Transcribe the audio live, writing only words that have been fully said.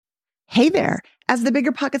Hey there. As the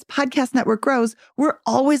Bigger Pockets podcast network grows, we're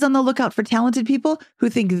always on the lookout for talented people who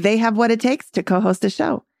think they have what it takes to co-host a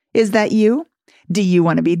show. Is that you? Do you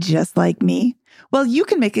want to be just like me? Well, you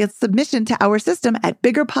can make a submission to our system at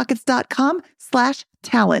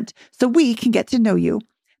biggerpockets.com/talent so we can get to know you.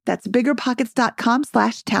 That's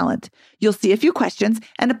biggerpockets.com/talent. You'll see a few questions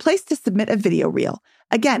and a place to submit a video reel.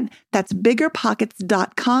 Again, that's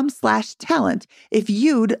biggerpockets.com/talent if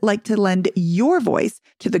you'd like to lend your voice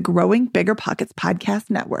to the growing Bigger Pockets podcast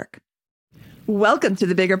network. Welcome to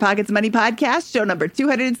the Bigger Pockets Money Podcast, show number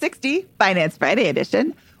 260, Finance Friday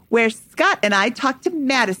edition, where Scott and I talk to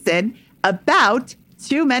Madison about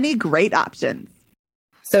too many great options.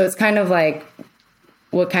 So it's kind of like,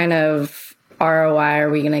 what kind of ROI are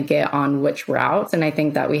we going to get on which routes? And I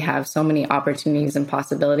think that we have so many opportunities and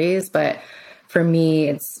possibilities, but for me,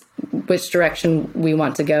 it's which direction we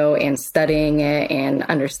want to go, and studying it and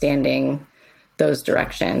understanding those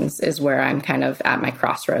directions is where I'm kind of at my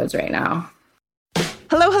crossroads right now.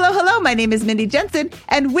 Hello, hello, hello. My name is Mindy Jensen,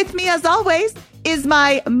 and with me, as always, is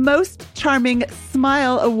my most charming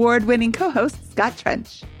Smile Award-winning co-host, Scott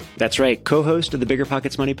Trench. That's right, co-host of the Bigger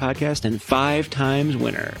Pockets Money Podcast and 5 times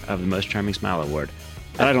winner of the Most Charming Smile Award.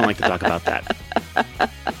 But I don't like to talk about that.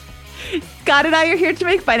 Scott and I are here to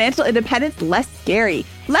make financial independence less scary,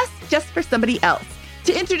 less just for somebody else,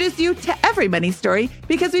 to introduce you to every money story,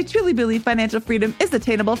 because we truly believe financial freedom is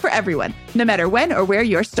attainable for everyone, no matter when or where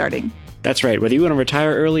you're starting. That's right. Whether you want to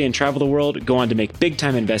retire early and travel the world, go on to make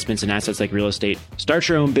big-time investments in assets like real estate, start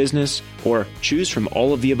your own business, or choose from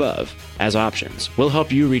all of the above as options, we'll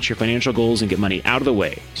help you reach your financial goals and get money out of the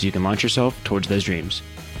way so you can launch yourself towards those dreams.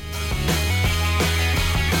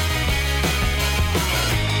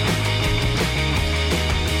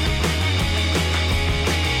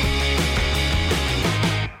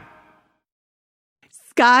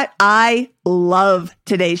 Scott, I love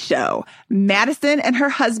today's show. Madison and her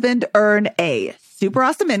husband earn a super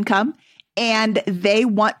awesome income, and they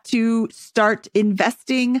want to start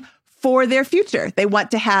investing for their future. They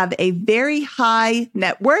want to have a very high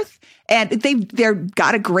net worth, and they've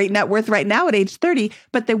got a great net worth right now at age 30,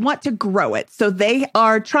 but they want to grow it. So they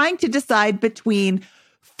are trying to decide between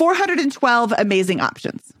 412 amazing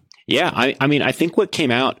options. Yeah, I mean, I think what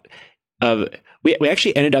came out of... We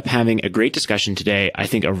actually ended up having a great discussion today. I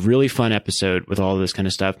think a really fun episode with all of this kind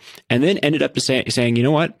of stuff. And then ended up saying, you know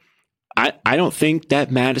what? I don't think that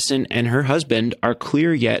Madison and her husband are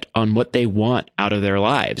clear yet on what they want out of their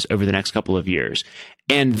lives over the next couple of years.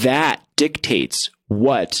 And that dictates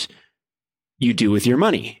what you do with your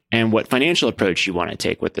money and what financial approach you want to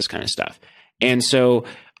take with this kind of stuff. And so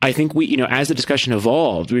I think as the discussion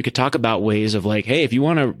evolved, we could talk about ways of like, hey, if you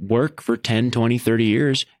want to work for 10, 20, 30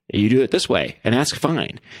 years, you do it this way, and that's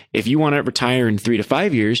fine. If you want to retire in 3 to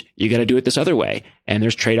 5 years, you got to do it this other way, and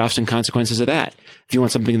there's trade-offs and consequences of that. If you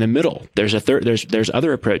want something in the middle, there's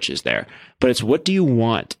other approaches there. But it's what do you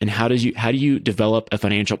want, and how do you develop a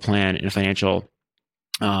financial plan and a financial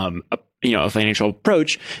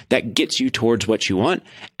approach that gets you towards what you want,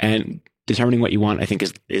 and determining what you want, I think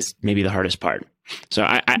is maybe the hardest part. So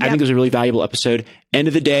I think it was a really valuable episode. End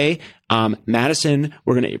of the day, Madison,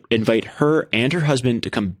 we're going to invite her and her husband to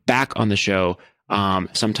come back on the show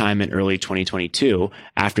sometime in early 2022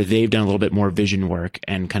 after they've done a little bit more vision work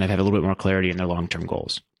and kind of have a little bit more clarity in their long-term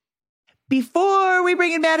goals. Before we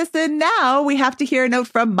bring in Madison now, we have to hear a note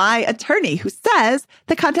from my attorney who says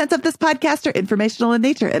the contents of this podcast are informational in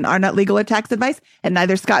nature and are not legal or tax advice, and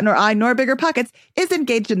neither Scott nor I nor Bigger Pockets is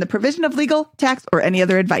engaged in the provision of legal, tax, or any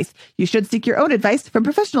other advice. You should seek your own advice from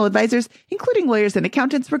professional advisors, including lawyers and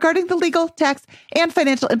accountants, regarding the legal, tax, and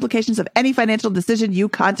financial implications of any financial decision you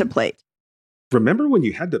contemplate. Remember when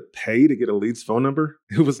you had to pay to get a lead's phone number?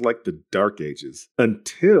 It was like the dark ages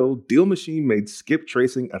until Deal Machine made skip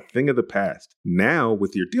tracing a thing of the past. Now,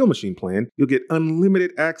 with your Deal Machine plan, you'll get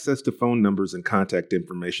unlimited access to phone numbers and contact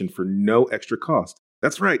information for no extra cost.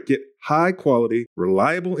 That's right, get high quality,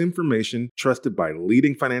 reliable information trusted by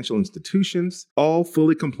leading financial institutions, all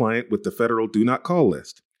fully compliant with the federal Do Not Call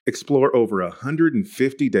list. Explore over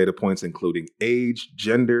 150 data points, including age,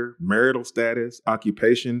 gender, marital status,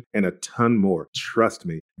 occupation, and a ton more. Trust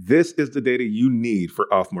me, this is the data you need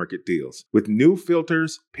for off-market deals. With new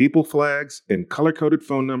filters, people flags, and color-coded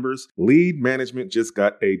phone numbers, lead management just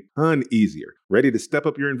got a ton easier. Ready to step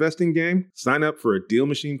up your investing game? Sign up for a Deal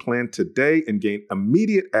Machine plan today and gain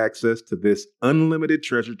immediate access to this unlimited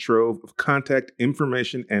treasure trove of contact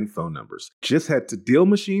information and phone numbers. Just head to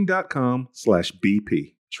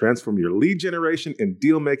DealMachine.com/BP. Transform your lead generation and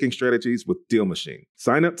deal-making strategies with Deal Machine.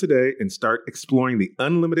 Sign up today and start exploring the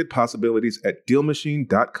unlimited possibilities at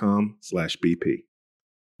DealMachine.com/BP.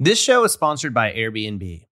 This show is sponsored by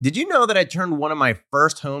Airbnb. Did you know that I turned one of my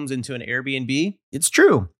first homes into an Airbnb? It's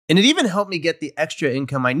true. And it even helped me get the extra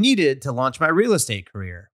income I needed to launch my real estate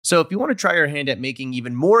career. So if you want to try your hand at making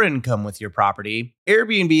even more income with your property,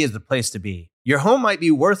 Airbnb is the place to be. Your home might be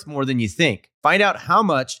worth more than you think. Find out how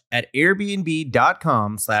much at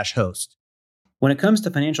airbnb.com/host. When it comes to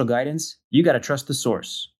financial guidance, you got to trust the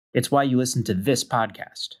source. It's why you listen to this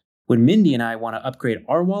podcast. When Mindy and I want to upgrade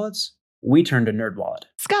our wallets, we turn to NerdWallet.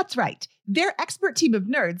 Scott's right. Their expert team of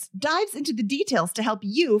nerds dives into the details to help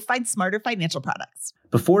you find smarter financial products.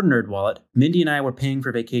 Before NerdWallet, Mindy and I were paying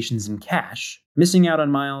for vacations in cash, missing out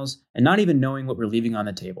on miles, and not even knowing what we're leaving on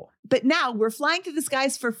the table. But now we're flying to the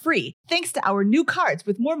skies for free, thanks to our new cards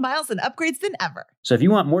with more miles and upgrades than ever. So if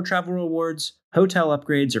you want more travel rewards, hotel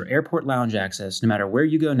upgrades, or airport lounge access, no matter where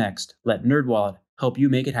you go next, let NerdWallet help you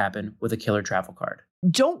make it happen with a killer travel card.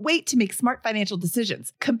 Don't wait to make smart financial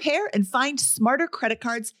decisions. Compare and find smarter credit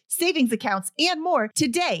cards, savings accounts, and more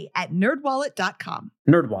today at nerdwallet.com.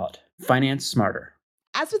 NerdWallet. Finance smarter.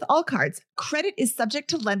 As with all cards, credit is subject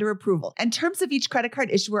to lender approval, and terms of each credit card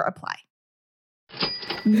issuer apply.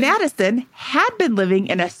 Madison had been living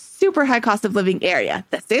in a super high cost of living area,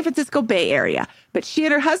 the San Francisco Bay Area, but she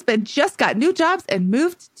and her husband just got new jobs and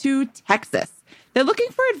moved to Texas. They're looking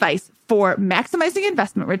for advice for maximizing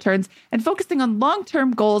investment returns and focusing on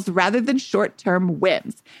long-term goals rather than short-term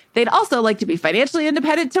whims. They'd also like to be financially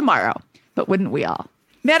independent tomorrow, but wouldn't we all?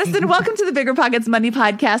 Madison, welcome to the Bigger Pockets Money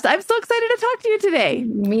Podcast. I'm so excited to talk to you today.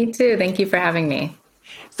 Me too. Thank you for having me.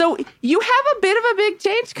 So you have a bit of a big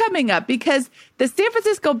change coming up because the San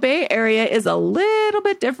Francisco Bay Area is a little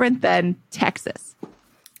bit different than Texas.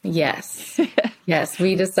 Yes. Yes.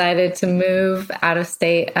 We decided to move out of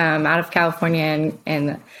state, out of California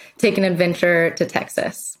and take an adventure to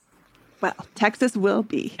Texas. Well, Texas will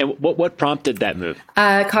be. And what prompted that move?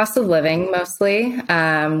 Cost of living, mostly.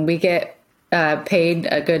 We get paid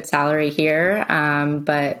a good salary here,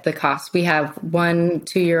 but the cost, we have 1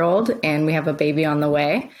 2-year-old and we have a baby on the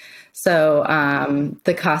way. So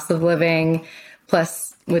the cost of living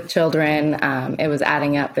plus with children, it was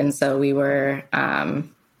adding up. And so we were,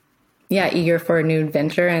 eager for a new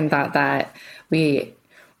adventure and thought that we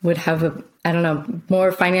would have,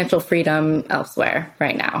 more financial freedom elsewhere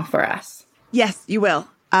right now for us. Yes, you will.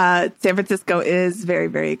 San Francisco is very,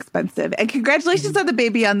 very expensive. And congratulations on the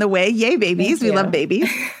baby on the way. Yay, babies. We love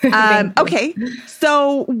babies. Okay.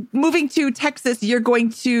 So moving to Texas, you're going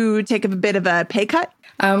to take a bit of a pay cut?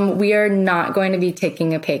 We are not going to be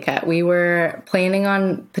taking a pay cut. We were planning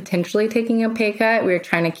on potentially taking a pay cut. We were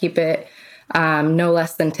trying to keep it no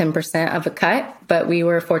less than 10% of a cut, but we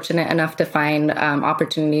were fortunate enough to find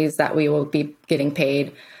opportunities that we will be getting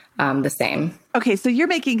paid the same. Okay, so you're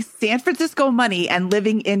making San Francisco money and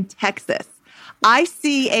living in Texas. I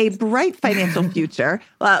see a bright financial future.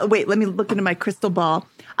 Wait, let me look into my crystal ball.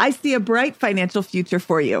 I see a bright financial future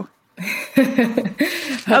for you.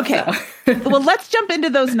 Okay, well, let's jump into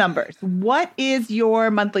those numbers. What is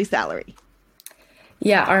your monthly salary?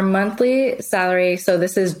 Yeah, our monthly salary, so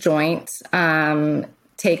this is joint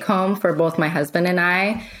take home for both my husband and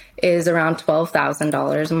I, is around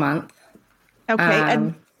 $12,000 a month. Okay,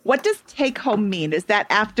 and what does take home mean? Is that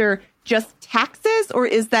after just taxes or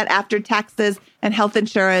is that after taxes and health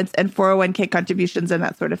insurance and 401k contributions and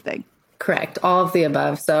that sort of thing? Correct. All of the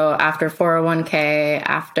above. So after 401k,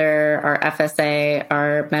 after our FSA,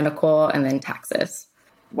 our medical, and then taxes.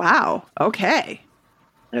 Wow. Okay.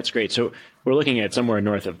 That's great. So we're looking at somewhere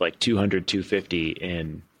north of like 200, 250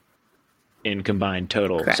 in combined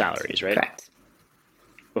total salaries, right? Correct.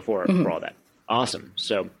 Before all that. Awesome.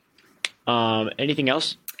 So anything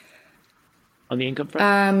else on the income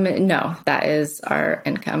front? No, that is our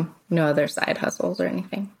income. No other side hustles or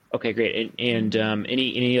anything. Okay, great. And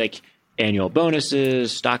any like annual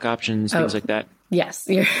bonuses, stock options, things like that? Yes.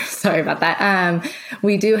 Sorry about that.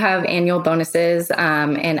 We do have annual bonuses,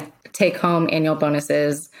 and take home annual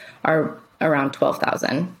bonuses are around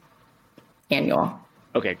 $12,000 annual.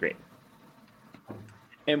 Okay, great.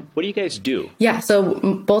 And what do you guys do? Yeah. So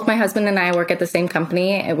both my husband and I work at the same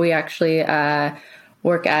company. We actually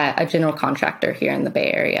work at a general contractor here in the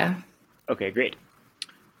Bay Area. Okay, great.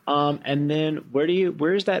 And then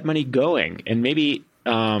where is that money going? And maybe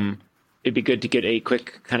it'd be good to get a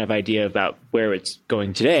quick kind of idea about where it's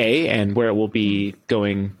going today and where it will be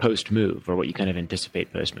going post-move, or what you kind of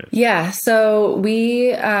anticipate post-move. Yeah. So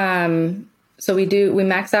we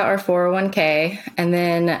max out our 401k, and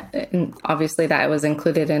then obviously that was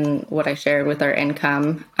included in what I shared with our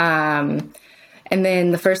income. And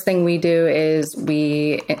then the first thing we do is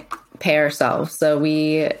we pay ourselves. So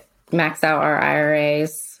we max out our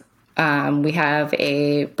IRAs. We have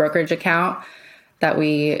a brokerage account that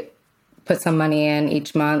we put some money in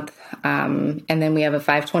each month. And then we have a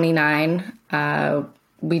 529.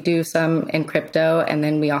 We do some in crypto, and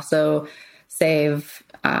then we also save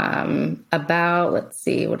about, let's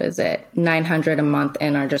see, what is it? $900 a month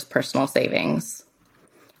in our just personal savings.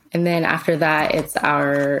 And then after that, it's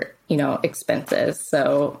our, expenses.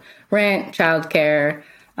 So rent, childcare,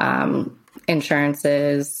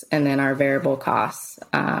 insurances, and then our variable costs.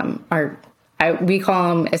 We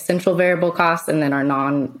call them essential variable costs, and then our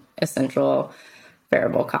non-essential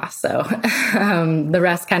variable costs. So the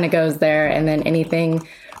rest kind of goes there, and then anything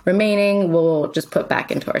remaining we'll just put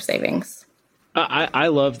back into our savings. I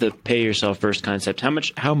love the pay yourself first concept.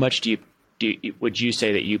 How much would you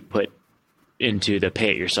say that you put into the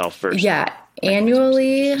pay it yourself first? Yeah,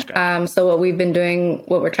 annually. So what we've been doing,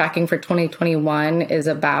 what we're tracking for 2021 is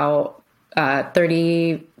about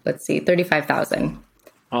 35,000.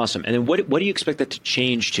 Awesome. And then what do you expect that to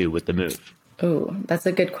change to with the move? Ooh, that's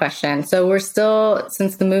a good question. So we're still,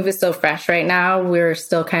 since the move is so fresh right now, we're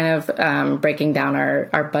still kind of breaking down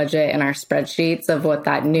our budget and our spreadsheets of what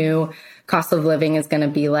that new cost of living is going to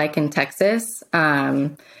be like in Texas.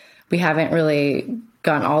 We haven't really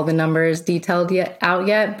gotten all the numbers detailed out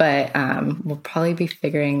yet, but we'll probably be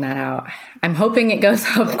figuring that out. I'm hoping it goes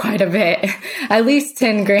up quite a bit, at least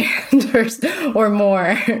 10 grand or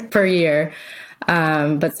more per year.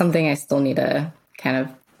 But something I still need to kind of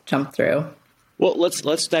jump through. Well,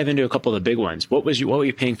 let's dive into a couple of the big ones. What were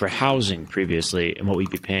you paying for housing previously, and what would you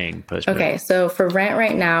be paying post? Okay, so for rent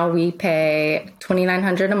right now, we pay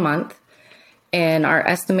 $2,900 a month, and our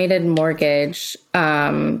estimated mortgage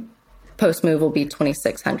post move will be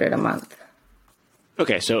 $2,600 a month.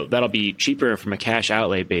 Okay, so that'll be cheaper from a cash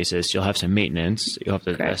outlay basis. You'll have some maintenance. You'll have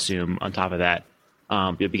to assume on top of that,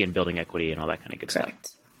 you'll begin building equity and all that kind of good stuff.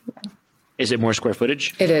 Yeah. Is it more square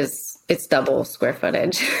footage? It is. It's double square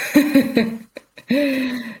footage.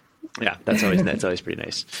 Yeah, that's always pretty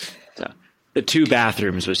nice. So the 2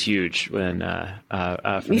 bathrooms was huge when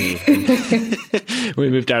for me we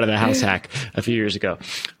moved out of the house hack a few years ago.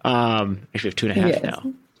 Actually, we have 2.5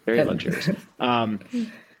 now. Very luxurious.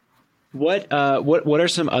 What are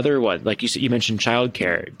some other ones? Like you mentioned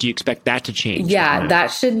childcare. Do you expect that to change? Yeah, that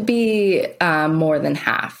should be more than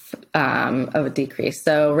half of a decrease.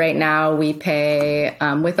 So right now we pay,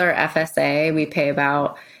 with our FSA, we pay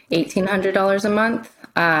about $1,800 a month.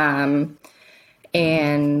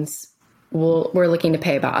 And we're looking to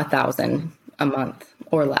pay about $1,000 a month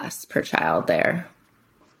or less per child there.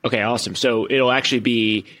 Okay, awesome. So you'll actually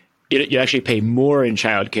pay more in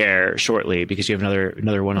childcare shortly because you have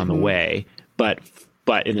another one on the way. But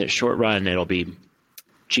in the short run, it'll be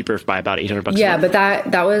cheaper by about $800. Yeah, but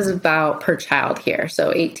that was about per child here.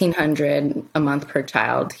 So $1,800 a month per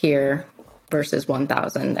child here versus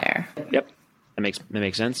 $1,000 there. Yep, that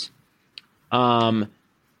makes sense.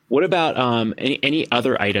 What about any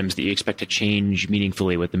other items that you expect to change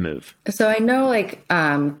meaningfully with the move? So I know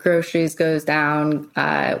groceries goes down.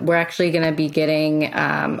 We're actually going to be getting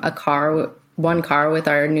one car with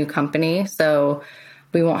our new company. So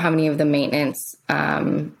we won't have any of the maintenance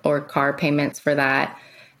or car payments for that.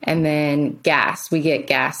 And then gas, we get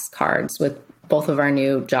gas cards with both of our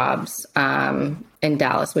new jobs in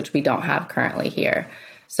Dallas, which we don't have currently here.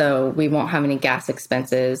 So we won't have any gas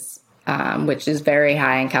expenses, which is very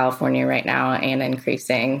high in California right now and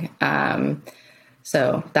increasing.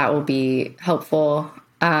 So that will be helpful.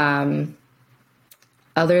 Other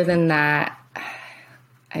than that,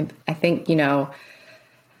 I think,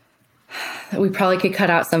 we probably could cut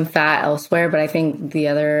out some fat elsewhere, but I think the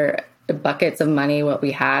other buckets of money, what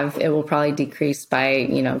we have, it will probably decrease by,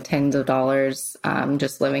 tens of dollars,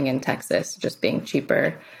 just living in Texas, just being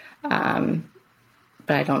cheaper. But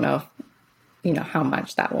I don't know how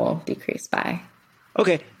much that will decrease by.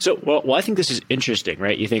 Okay. So, well, I think this is interesting,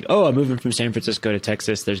 right? You think, I'm moving from San Francisco to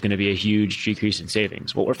Texas, there's going to be a huge decrease in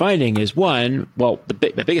savings. What we're finding is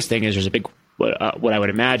the biggest thing is there's a big, what I would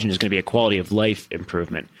imagine is going to be a quality of life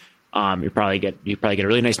improvement. You probably get a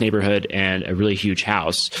really nice neighborhood and a really huge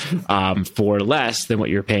house for less than what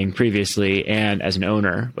you're paying previously, and as an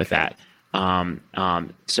owner with that.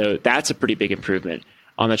 So that's a pretty big improvement.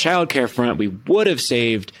 On the childcare front, we would have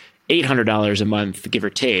saved $800 a month, give or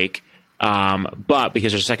take, but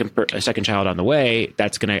because there's a second child on the way,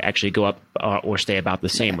 that's going to actually go up or stay about the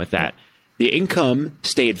same with that. The income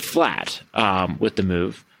stayed flat with the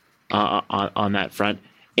move on that front,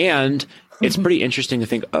 and it's pretty interesting to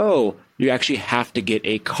think, you actually have to get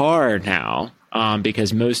a car now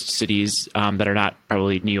because most cities that are not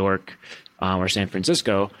probably New York or San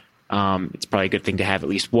Francisco, it's probably a good thing to have at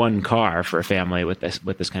least one car for a family with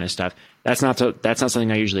this kind of stuff. That's not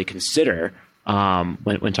something I usually consider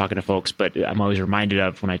when talking to folks, but I'm always reminded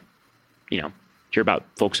of when I, hear about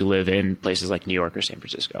folks who live in places like New York or San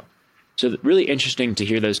Francisco. So really interesting to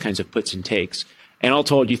hear those kinds of puts and takes. And all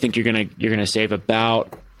told, you think you're gonna save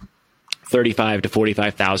about $35,000 to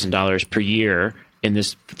 $45,000 per year in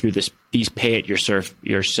this through these pay it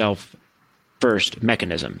yourself first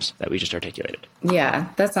mechanisms that we just articulated. Yeah,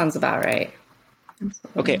 that sounds about right.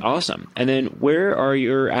 Okay, awesome. And then where are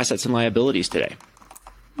your assets and liabilities today?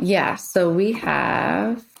 Yeah, so we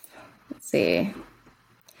have, let's see.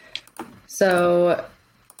 So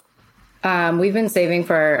we've been saving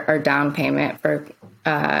for our down payment for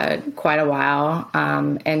quite a while.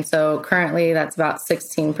 And so currently that's about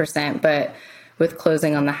 16%, but with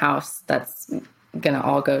closing on the house, that's going to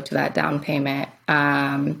all go to that down payment.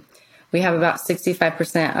 We have about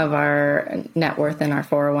 65% of our net worth in our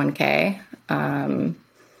 401k. And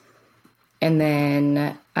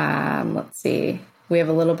then let's see, we have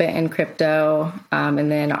a little bit in crypto,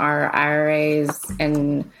 and then our IRAs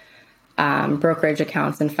and brokerage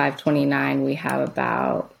accounts in 529, we have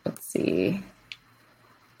about, let's see,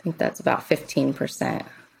 I think that's about 15%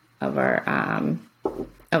 of our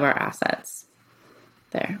assets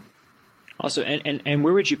there. Also, and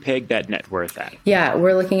where would you peg that net worth at? Yeah,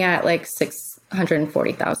 we're looking at like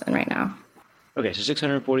 $640,000 right now. Okay, so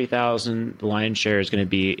 $640,000. The lion's share is going to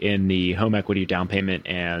be in the home equity down payment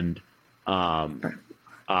and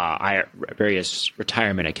various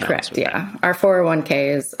retirement accounts. Correct. Yeah, our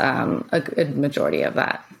 401k is a good majority of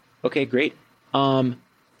that. Okay, great.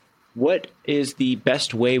 What is the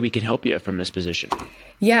best way we can help you from this position?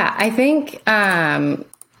 Yeah, I think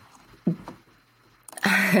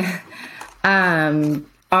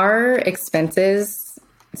our expenses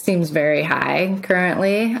seems very high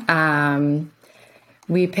currently.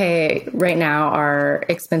 We pay right now, our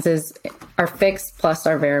expenses, our fixed plus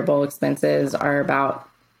our variable expenses are about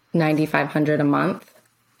 $9,500 a month.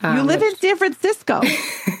 You live in San Francisco.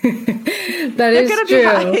 That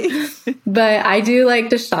is true. But I do like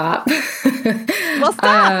to shop. Well,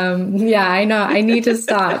 stop. Yeah, I know. I need to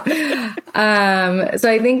stop. So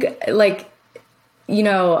I think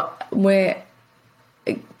when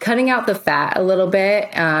cutting out the fat a little bit,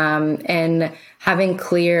 and having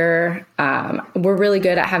clear, we're really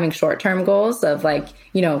good at having short-term goals of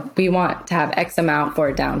we want to have X amount for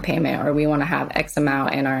a down payment, or we want to have X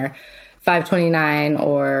amount in our 529,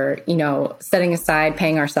 or, setting aside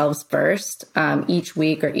paying ourselves first, each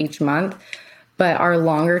week or each month. But our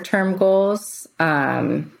longer term goals,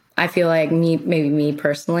 I feel like me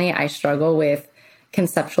personally, I struggle with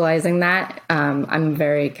conceptualizing that. I'm a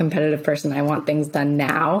very competitive person. I want things done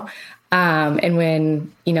now. And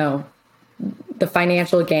when, the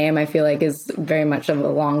financial game, I feel like is very much of a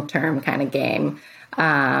long-term kind of game.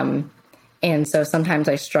 And so sometimes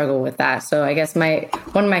I struggle with that. So I guess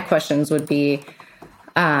one of my questions would be,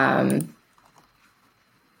 if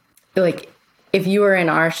you were in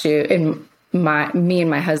our shoe, me and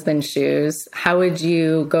my husband's shoes, how would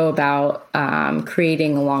you go about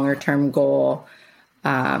creating a longer term goal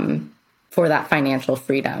for that financial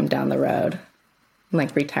freedom down the road,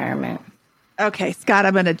 like retirement? Okay, Scott,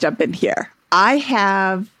 I'm going to jump in here. I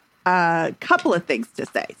have a couple of things to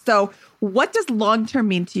say. So what does long-term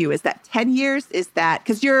mean to you? Is that 10 years? Is that,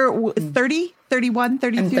 because you're 30, 31,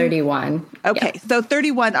 32? I'm 31. Okay, yeah. So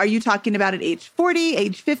 31, are you talking about at age 40,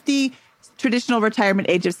 age 50, traditional retirement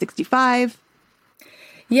age of 65?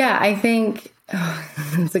 Yeah, I think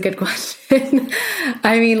that's a good question.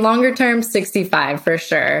 I mean, longer term, 65 for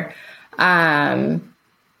sure. But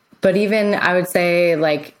even I would say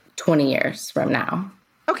 20 years from now.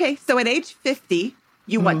 Okay, so at age 50,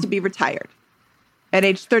 you want to be retired. At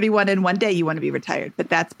age 31 and one day, you want to be retired, but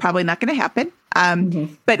that's probably not going to happen.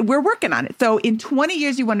 But we're working on it. So in 20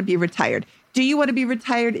 years, you want to be retired. Do you want to be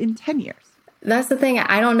retired in 10 years? That's the thing.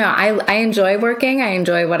 I don't know. I enjoy working. I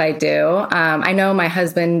enjoy what I do. I know my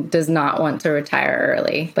husband does not want to retire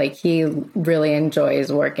early. He really enjoys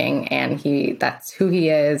working, and that's who he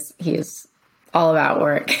is. He is all about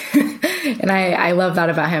work. And I love that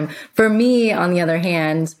about him. For me, on the other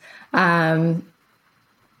hand, I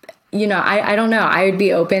don't know. I would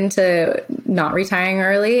be open to not retiring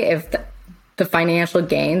early if the financial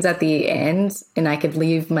gains at the end and I could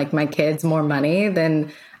leave my kids more money,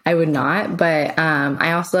 then I would not. But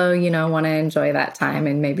I also, want to enjoy that time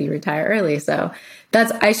and maybe retire early. So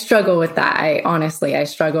I struggle with that. I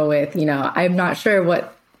struggle with, I'm not sure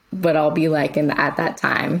what I'll be like at that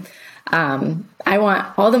time. I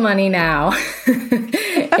want all the money now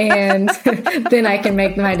and then I can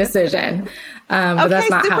make my decision. But that's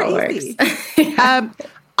not how it works.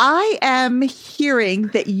 I am hearing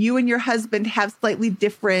that you and your husband have slightly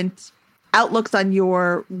different outlooks on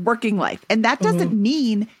your working life. And that doesn't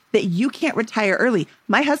mean that you can't retire early.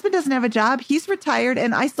 My husband doesn't have a job. He's retired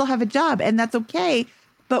and I still have a job, and that's okay.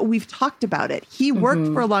 But we've talked about it. He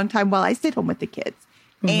worked for a long time while I stayed home with the kids.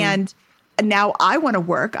 And now I want to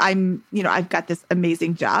work. I've got this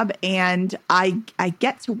amazing job and I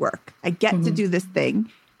get to work. I get to do this thing.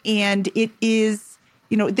 And it is,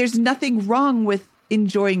 there's nothing wrong with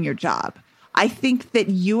enjoying your job. I think that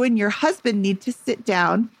you and your husband need to sit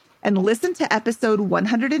down and listen to episode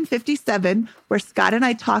 157, where Scott and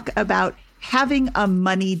I talk about having a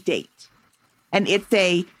money date. And it's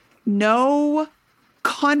a no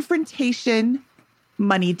confrontation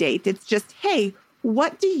money date. It's just, hey,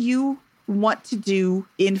 what do you want to do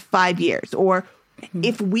in 5 years? Or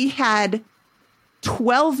if we had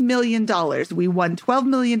 $12 million, we won $12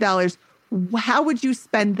 million, how would you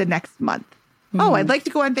spend the next month? Oh, I'd like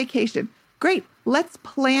to go on vacation. Great. Let's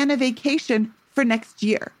plan a vacation for next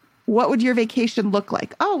year. What would your vacation look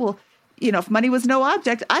like? Oh, well, if money was no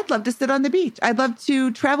object, I'd love to sit on the beach. I'd love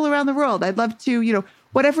to travel around the world. I'd love to,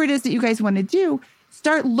 whatever it is that you guys want to do,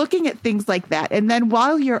 start looking at things like that. And then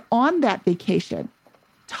while you're on that vacation,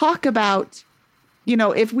 talk about,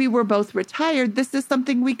 if we were both retired, this is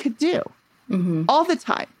something we could do all the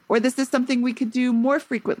time, or this is something we could do more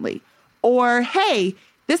frequently, or, hey,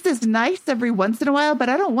 this is nice every once in a while, but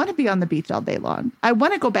I don't want to be on the beach all day long. I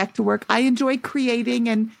want to go back to work. I enjoy creating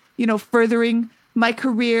and, furthering my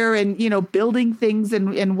career and, building things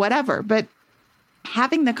and whatever. But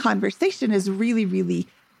having the conversation is really, really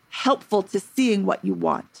helpful to seeing what you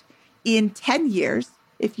want. In 10 years,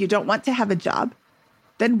 if you don't want to have a job,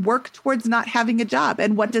 then work towards not having a job.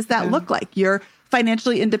 And what does that look like? You're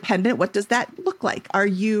financially independent. What does that look like? Are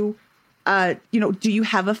you, do you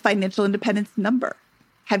have a financial independence number?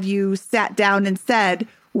 Have you sat down and said,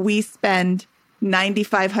 we spend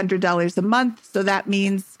 $9,500 a month. So that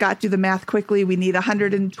means, Scott, do the math quickly. We need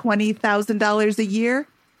 $120,000 a year.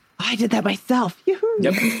 Oh, I did that myself. Yoo-hoo.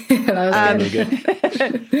 Yep. That was good.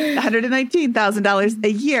 $119,000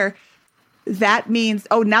 a year. That means,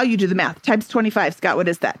 now you do the math. Times 25, Scott, what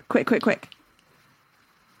is that? Quick.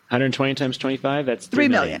 120 times 25, that's $3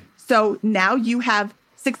 million. So now you have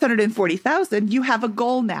 $640,000. You have a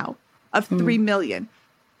goal now of $3 million.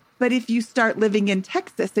 But if you start living in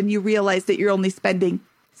Texas and you realize that you're only spending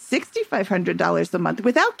 $6,500 a month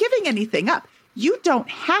without giving anything up, you don't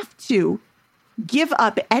have to give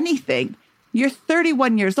up anything. You're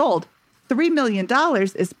 31 years old. $3 million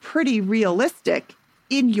is pretty realistic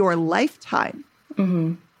in your lifetime.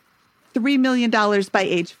 $3 million by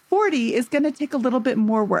age 40 is going to take a little bit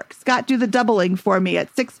more work. Scott, do the doubling for me.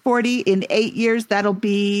 At 640 in 8 years, that'll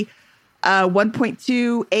be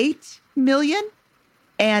 1.28 million.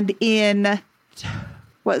 And in,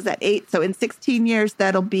 what is that, 8? So in 16 years,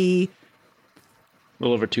 that'll be a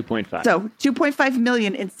little over 2.5. So 2.5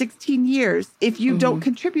 million in 16 years if you don't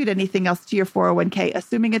contribute anything else to your 401k,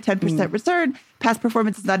 assuming a 10% return. Past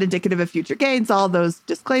performance is not indicative of future gains, all those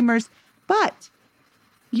disclaimers. But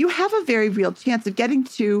you have a very real chance of getting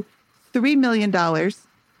to $3 million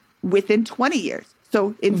within 20 years.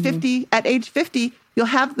 So in at age 50, you'll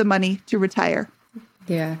have the money to retire.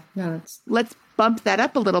 Yeah, no, let's bump that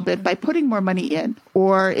up a little bit by putting more money in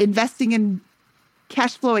or investing in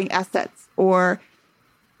cash flowing assets or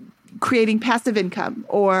creating passive income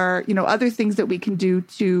or, other things that we can do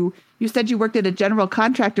to, you said you worked at a general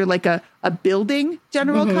contractor, like a building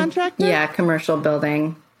general contractor? Yeah, commercial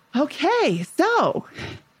building. Okay. So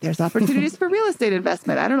there's opportunities for real estate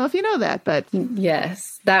investment. I don't know if you know that, but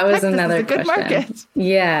yes, that was Texas another is a good question. Market.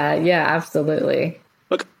 Yeah, absolutely.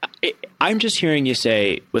 Look, I'm just hearing you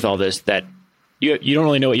say with all this that you don't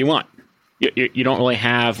really know what you want. You don't really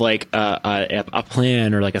have like a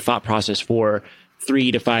plan or like a thought process for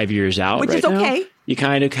 3 to 5 years out. Which right is okay. Now. You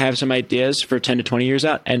kind of have some ideas for 10 to 20 years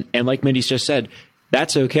out. And like Mindy's just said,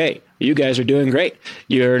 that's okay. You guys are doing great.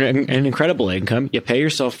 You're an incredible income. You pay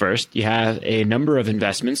yourself first. You have a number of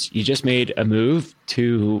investments. You just made a move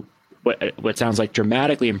to what sounds like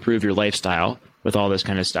dramatically improve your lifestyle with all this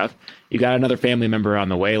kind of stuff. You got another family member on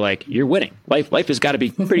the way. Like, you're winning. Life has got to be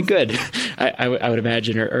pretty good. I would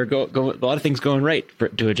imagine, or go a lot of things going right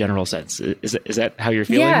to a general sense. Is that how you're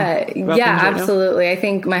feeling? Yeah, absolutely. Now? I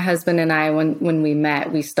think my husband and I, when we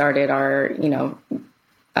met, we started our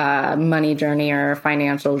money journey or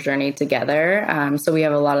financial journey together. So we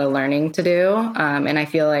have a lot of learning to do, and I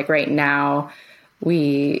feel like right now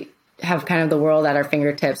we have kind of the world at our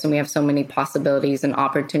fingertips and we have so many possibilities and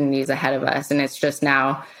opportunities ahead of us. And it's just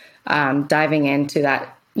now diving into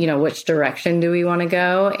that, which direction do we want to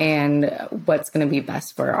go and what's going to be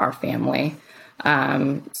best for our family.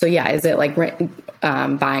 So yeah, is it like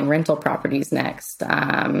buying rental properties next?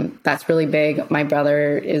 That's really big. My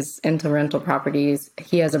brother is into rental properties.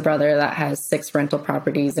 He has a brother that has 6 rental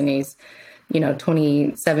properties, and he's,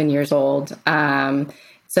 27 years old.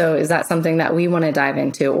 So is that something that we want to dive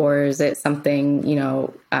into, or is it something,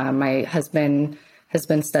 my husband has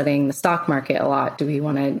been studying the stock market a lot. Do we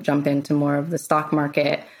want to jump into more of the stock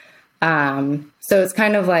market? So it's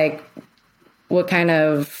kind of like, what kind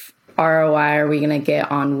of ROI are we going to get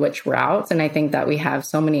on which routes? And I think that we have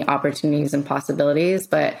so many opportunities and possibilities,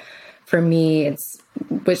 but for me, it's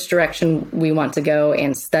which direction we want to go,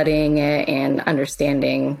 and studying it and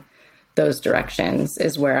understanding those directions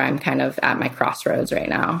is where I'm kind of at my crossroads right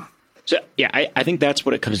now. So yeah, I think that's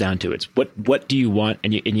what it comes down to. It's what do you want,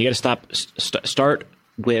 and you got to start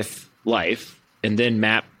with life, and then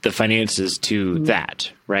map the finances to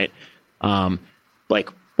that, right?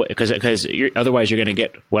 Because otherwise you're going to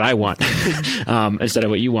get what I want instead of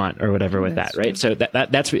what you want or whatever with that, right? So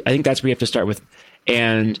that's I think that's where you have to start with.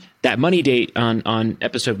 And that money date on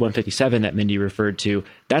episode 157 that Mindy referred to,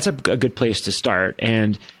 that's a good place to start.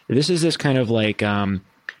 And this is this kind of like kind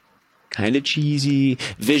of cheesy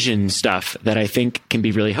vision stuff that I think can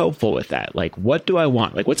be really helpful with that. Like, what do I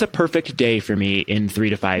want? Like, what's a perfect day for me in 3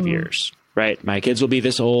 to 5 years? Right? My kids will be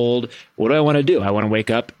this old. What do I want to do? I want to wake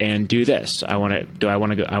up and do this. I want to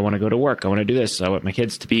go to work. I want to do this. I want my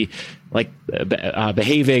kids to be like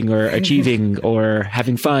behaving or achieving or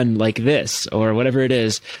having fun like this, or whatever it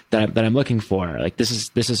is that I'm looking for. Like, this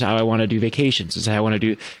is how I want to do vacations. This is how I want to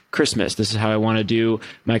do Christmas. This is how I want to do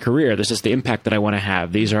my career. This is the impact that I want to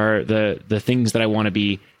have. These are the things that I want to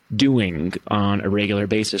be doing on a regular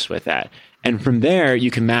basis with that. And from there, you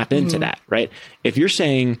can map into that, right? If you're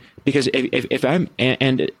saying, because if I'm,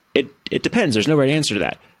 and it depends, there's no right answer to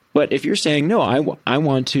that. But if you're saying, no, I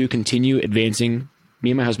want to continue advancing, me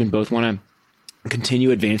and my husband both want to continue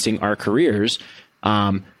advancing our careers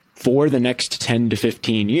for the next 10 to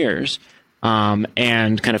 15 years,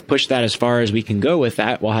 and kind of push that as far as we can go with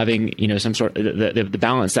that, while having, some sort of the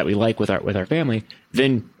balance that we like with our family,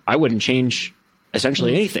 then I wouldn't change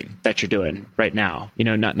essentially anything that you're doing right now,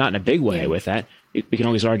 not in a big way with that. We can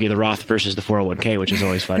always argue the Roth versus the 401k, which is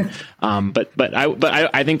always fun. But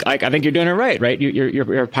I think you're doing it right?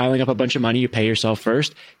 You're piling up a bunch of money. You pay yourself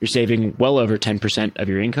first. You're saving well over 10% of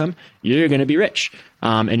your income. You're going to be rich.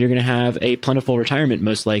 And you're going to have a plentiful retirement,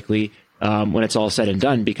 most likely, when it's all said and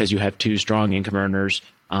done, because you have 2 strong income earners,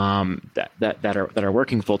 that are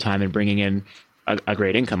working full time and bringing in a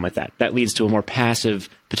great income with that. That leads to a more passive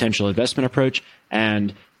potential investment approach.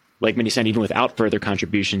 And like Mindy said, even without further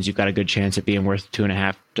contributions, you've got a good chance at being worth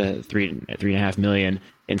 2.5 to 3.5 million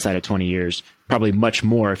inside of 20 years. Probably much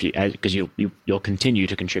more because you'll continue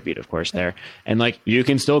to contribute, of course, there. And like, you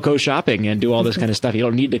can still go shopping and do all this kind of stuff. You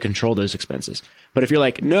don't need to control those expenses. But if you're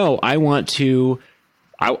like, no, I want to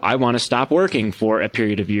stop working for a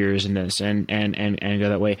period of years in this and go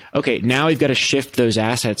that way. Okay, now you've got to shift those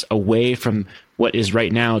assets away from what is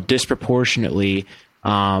right now disproportionately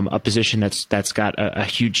a position that's got a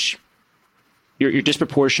huge. You're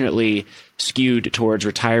disproportionately skewed towards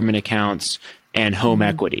retirement accounts and home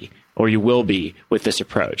equity, or you will be with this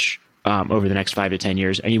approach over the next 5 to 10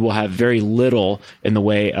 years, and you will have very little in the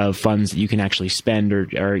way of funds that you can actually spend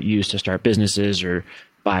or use to start businesses or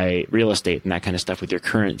buy real estate and that kind of stuff with your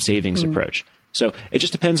current savings approach. So it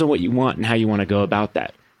just depends on what you want and how you want to go about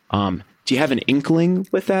that. Do you have an inkling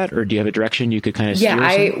with that, or do you have a direction you could kind of steer?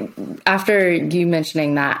 Yeah, after you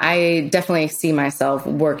mentioning that, I definitely see myself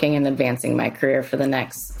working and advancing my career for the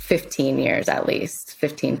next 15 years, at least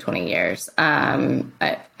 15, 20 years. I'm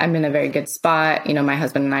in a very good spot. My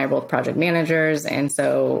husband and I are both project managers. And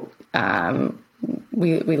so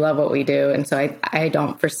we love what we do. And so I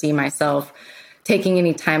don't foresee myself taking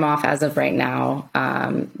any time off as of right now.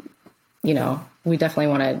 We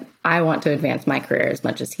definitely I want to advance my career as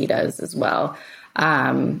much as he does as well.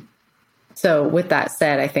 So with that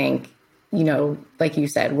said, I think, like you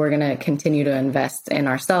said, we're going to continue to invest in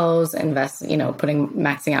ourselves,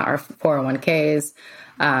 maxing out our 401ks,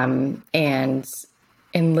 and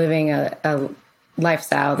in living a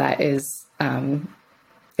lifestyle that is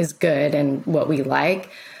good and what we like.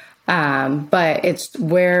 But it's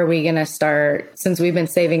where are we going to start, since we've been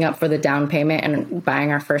saving up for the down payment and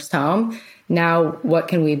buying our first home. Now, what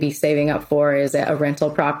can we be saving up for? Is it a rental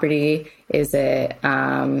property? Is it,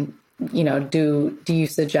 do you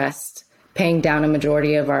suggest paying down a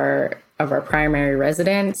majority of our primary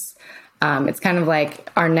residence? It's kind of like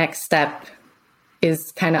our next step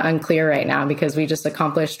is kind of unclear right now, because we just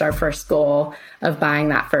accomplished our first goal of buying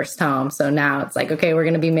that first home. So now it's like, okay, we're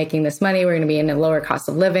going to be making this money. We're going to be in a lower cost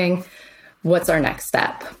of living. What's our next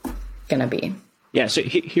step going to be? Yeah. So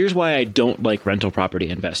here's why I don't like rental property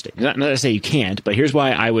investing. Not to say you can't, but here's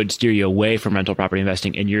why I would steer you away from rental property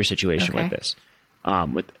investing in your situation with this.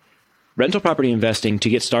 With rental property investing, to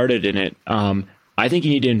get started in it, I think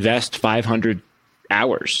you need to invest 500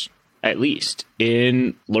 hours at least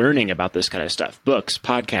in learning about this kind of stuff. Books,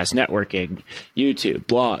 podcasts, networking, YouTube,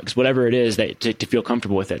 blogs, whatever it is that to feel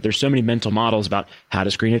comfortable with it. There's so many mental models about how to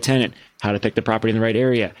screen a tenant, how to pick the property in the right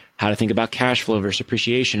area, how to think about cash flow versus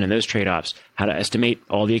appreciation and those trade-offs, how to estimate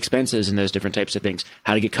all the expenses and those different types of things,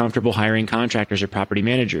 how to get comfortable hiring contractors or property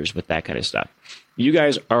managers with that kind of stuff. You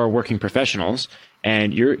guys are working professionals,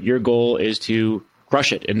 and your goal is to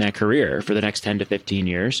crush it in that career for the next 10 to 15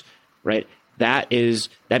 years, right? That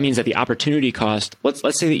means that the opportunity cost,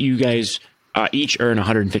 let's say that you guys each earn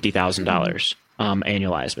 $150,000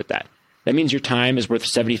 annualized with that. That means your time is worth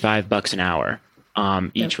 $75 an hour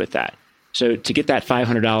each with that. So to get that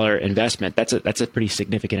 $500 investment, that's a pretty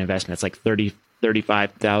significant investment. It's like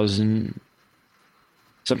 $35,000,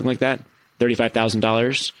 something like that,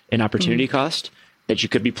 $35,000 in opportunity cost that you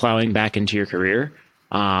could be plowing back into your career,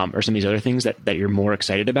 or some of these other things that you're more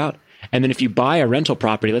excited about. And then if you buy a rental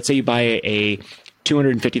property, let's say you buy a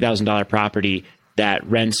 $250,000 property that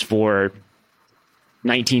rents for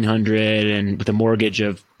 $1,900 and with a mortgage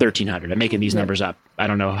of $1,300. I'm making these numbers up. I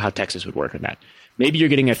don't know how Texas would work on that. Maybe you're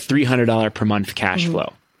getting a $300 per month cash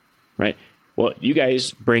flow, right? Well, you guys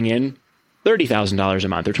bring in $30,000 a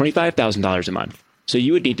month or $25,000 a month. So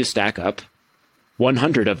you would need to stack up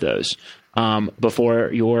 100 of those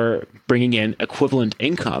before you're bringing in equivalent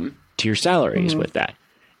income to your salaries with that.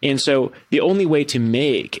 And so the only way to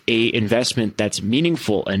make a investment that's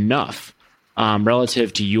meaningful enough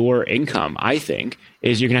relative to your income, I think,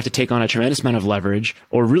 is you're going to have to take on a tremendous amount of leverage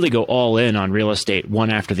or really go all in on real estate one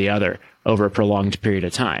after the other over a prolonged period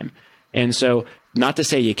of time. And so not to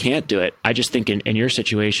say you can't do it. I just think in your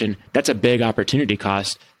situation, that's a big opportunity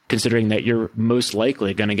cost, considering that you're most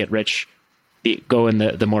likely going to get rich, go in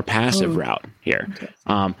the more passive route here. Okay.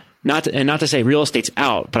 Not to say real estate's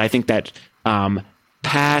out, but I think that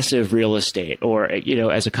passive real estate, or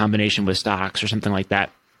as a combination with stocks or something like that,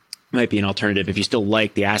 might be an alternative if you still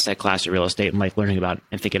like the asset class of real estate and like learning about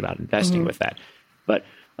and thinking about investing with that. But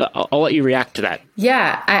I'll let you react to that.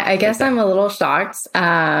 Yeah, I guess I'm a little shocked.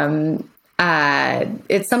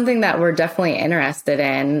 It's something that we're definitely interested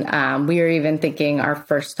in. We are even thinking our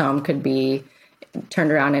first home could be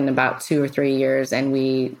turned around in about 2 or 3 years, and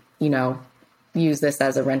we, use this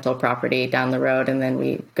as a rental property down the road, and then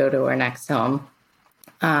we go to our next home.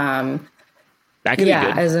 That could be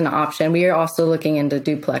good. As an option. We are also looking into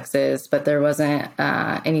duplexes, but there wasn't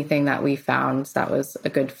anything that we found that was a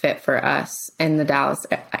good fit for us in the Dallas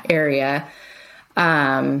area. So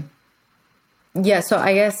I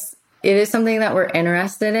guess it is something that we're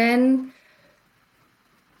interested in.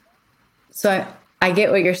 So I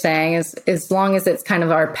get what you're saying, is as long as it's kind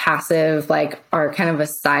of our passive, like our kind of a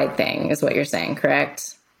side thing is what you're saying,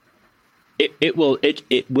 correct? It will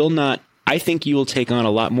not. I think you will take on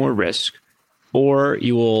a lot more risk, or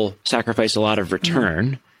you will sacrifice a lot of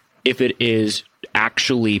return if it is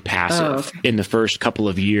actually passive in the first couple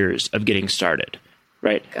of years of getting started,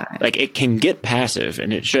 right? Like it can get passive,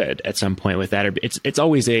 and it should at some point with that. It's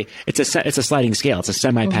always a sliding scale. It's a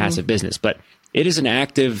semi-passive business, but it is an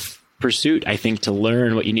active pursuit, I think, to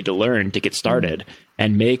learn what you need to learn to get started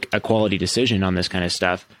and make a quality decision on this kind of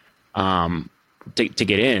stuff. To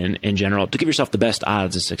get in general, to give yourself the best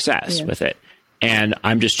odds of success with it. And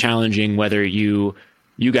I'm just challenging whether you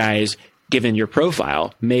guys, given your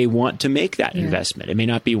profile, may want to make that investment. It may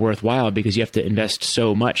not be worthwhile because you have to invest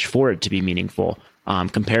so much for it to be meaningful,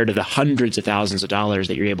 compared to the hundreds of thousands of dollars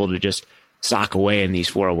that you're able to just sock away in these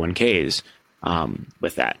 401ks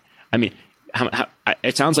with that. I mean,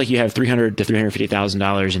 it sounds like you have $300,000 to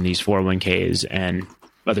 $350,000 in these 401ks and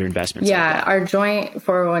other investments. Yeah, like our joint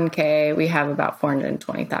 401k, we have about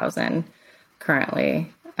 $420,000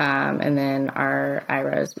 currently. And then our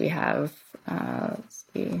IRAs, we have,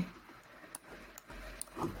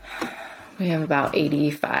 we have about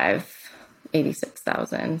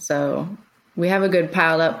 86,000. So we have a good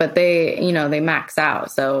piled up, but they max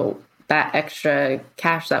out. So that extra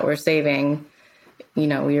cash that we're saving, we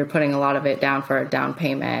were putting a lot of it down for a down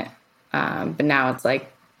payment. But now it's like,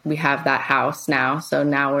 we have that house now. So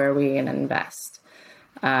now where are we going to invest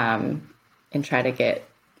and try to get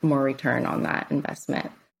more return on that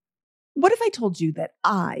investment? What if I told you that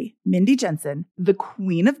I, Mindy Jensen, the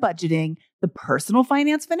queen of budgeting, the personal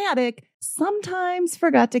finance fanatic, sometimes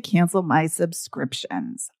forgot to cancel my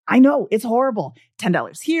subscriptions. I know, it's horrible.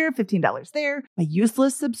 $10 here, $15 there. My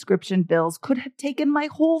useless subscription bills could have taken my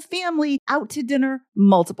whole family out to dinner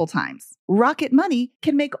multiple times. Rocket Money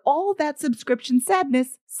can make all that subscription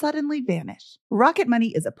sadness suddenly vanish. Rocket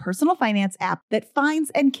Money is a personal finance app that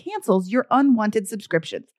finds and cancels your unwanted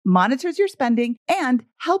subscriptions, monitors your spending, and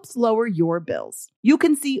helps lower your bills. You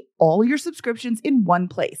can see all your subscriptions in one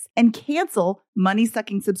place and cancel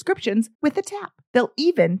money-sucking subscriptions with a tap. They'll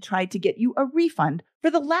even try to get you a refund for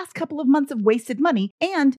the last couple of months of wasted money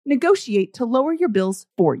and negotiate to lower your bills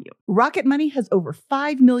for you. Rocket Money has over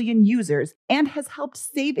 5 million users and has helped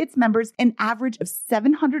save its members an average of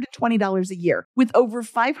 $720 a year, with over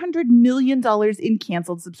 $500 million in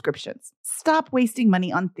canceled subscriptions. Stop wasting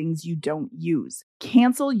money on things you don't use.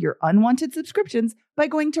 Cancel your unwanted subscriptions by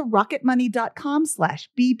going to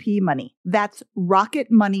rocketmoney.com/bpmoney. That's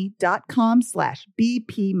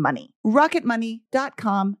rocketmoney.com/bpmoney.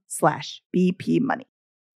 rocketmoney.com/bpmoney.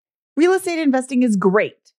 Real estate investing is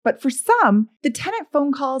great, but for some, the tenant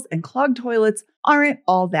phone calls and clogged toilets aren't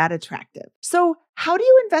all that attractive. So how do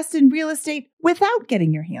you invest in real estate without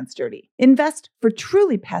getting your hands dirty? Invest for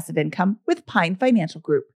truly passive income with Pine Financial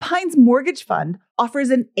Group. Pine's mortgage fund offers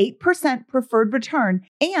an 8% preferred return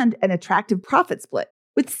and an attractive profit split,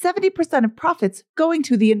 with 70% of profits going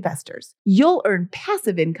to the investors. You'll earn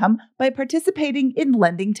passive income by participating in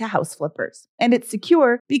lending to house flippers. And it's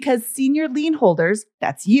secure because senior lien holders,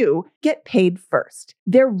 that's you, get paid first.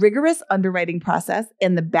 Their rigorous underwriting process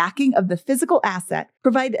and the backing of the physical asset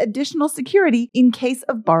provide additional security in case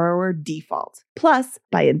of borrower default. Plus,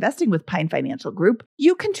 by investing with Pine Financial Group,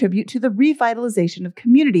 you contribute to the revitalization of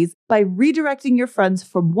communities by redirecting your funds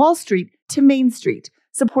from Wall Street to Main Street,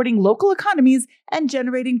 supporting local economies and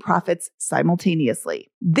generating profits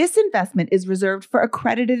simultaneously. This investment is reserved for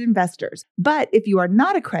accredited investors, but if you are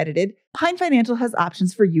not accredited, Pine Financial has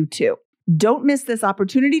options for you too. Don't miss this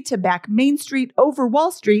opportunity to back Main Street over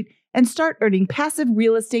Wall Street and start earning passive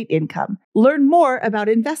real estate income. Learn more about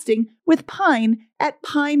investing with Pine at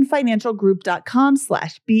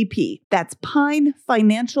pinefinancialgroup.com/BP. That's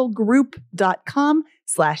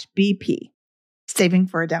pinefinancialgroup.com/BP. Saving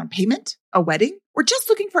for a down payment, a wedding, or just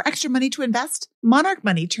looking for extra money to invest? Monarch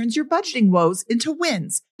Money turns your budgeting woes into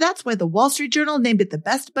wins. That's why the Wall Street Journal named it the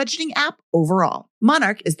best budgeting app overall.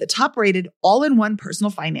 Monarch is the top-rated all-in-one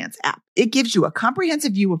personal finance app. It gives you a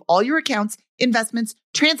comprehensive view of all your accounts, investments,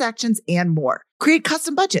 transactions, and more. Create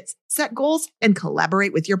custom budgets, set goals, and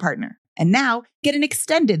collaborate with your partner. And now, get an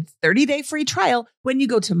extended 30-day free trial when you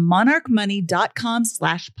go to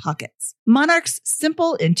monarchmoney.com/pockets. Monarch's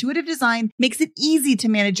simple, intuitive design makes it easy to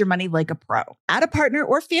manage your money like a pro. Add a partner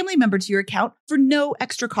or family member to your account for no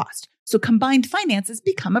extra cost, so combined finances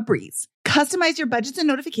become a breeze. Customize your budgets and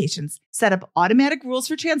notifications, set up automatic rules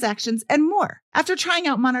for transactions, and more. After trying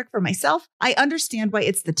out Monarch for myself, I understand why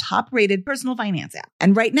it's the top-rated personal finance app.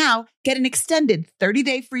 And right now, get an extended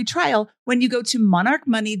 30-day free trial when you go to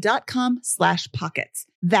monarchmoney.com/pockets.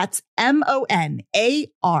 That's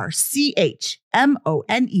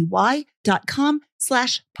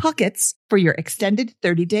monarchmoney.com/pockets for your extended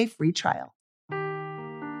 30-day free trial.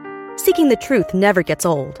 Seeking the truth never gets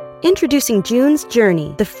old. Introducing June's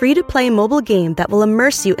Journey, the free-to-play mobile game that will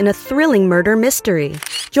immerse you in a thrilling murder mystery.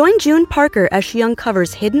 Join June Parker as she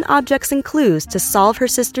uncovers hidden objects and clues to solve her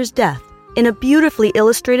sister's death in a beautifully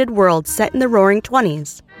illustrated world set in the Roaring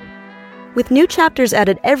 '20s. With new chapters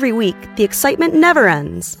added every week, the excitement never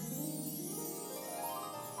ends.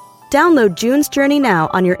 Download June's Journey now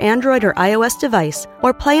on your Android or iOS device,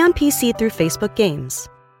 or play on PC through Facebook Games.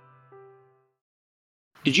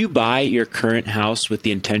 Did you buy your current house with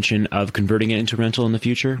the intention of converting it into rental in the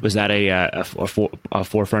future? Was that a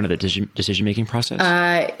forefront of the decision-making process?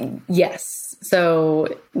 Yes.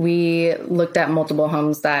 So we looked at multiple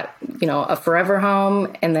homes that, a forever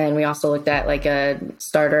home. And then we also looked at like a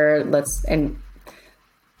starter. Let's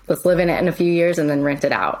live in it in a few years and then rent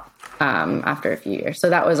it out after a few years.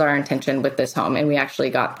 So that was our intention with this home. And we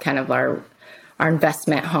actually got kind of our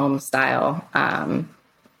investment home style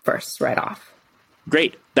first right off.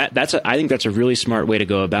 Great. I think that's a really smart way to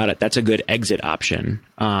go about it. That's a good exit option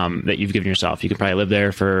that you've given yourself. You can probably live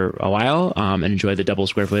there for a while and enjoy the double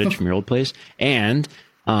square footage from your old place, and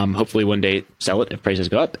hopefully one day sell it if prices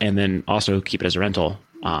go up, and then also keep it as a rental.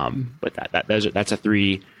 But those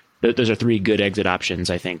are three good exit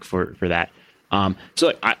options, I think, for that.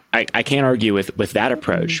 So I can't argue with that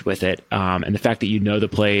approach with it. And the fact that you know the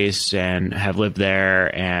place and have lived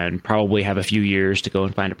there and probably have a few years to go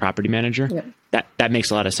and find a property manager, that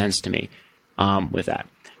makes a lot of sense to me with that.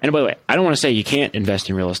 And by the way, I don't want to say you can't invest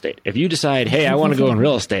in real estate. If you decide, hey, I want to go in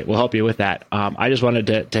real estate, we'll help you with that. I just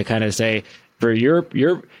wanted to kind of say, for your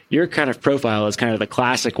kind of profile is kind of the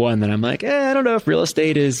classic one that I'm like, I don't know if real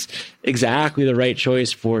estate is exactly the right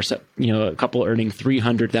choice for, a couple earning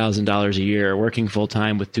 $300,000 a year, working full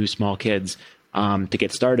time with 2 small kids to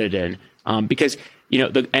get started in. Because,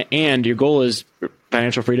 and your goal is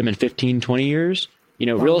financial freedom in 15, 20 years.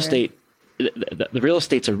 Real estate, the real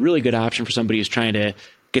estate's a really good option for somebody who's trying to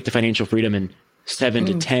get to financial freedom in 7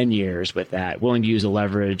 to 10 years with that, willing to use the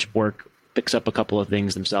leverage, fix up a couple of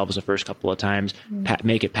things themselves the first couple of times,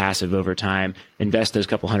 make it passive over time, invest those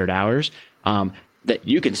couple hundred hours, that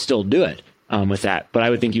you can still do it with that. But I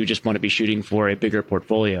would think you would just want to be shooting for a bigger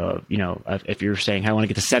portfolio. If you're saying, I want to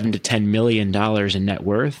get to $7 to $10 million in net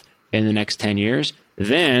worth in the next 10 years,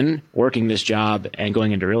 then working this job and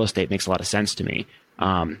going into real estate makes a lot of sense to me.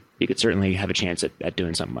 You could certainly have a chance at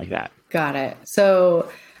doing something like that. Got it. So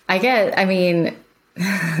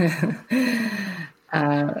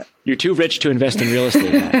you're too rich to invest in real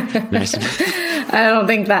estate. Nice. I don't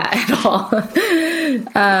think that at all.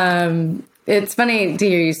 It's funny to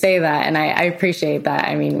hear you say that, and I appreciate that.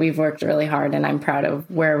 I mean, we've worked really hard, and I'm proud of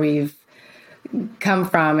where we've come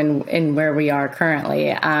from and where we are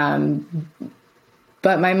currently.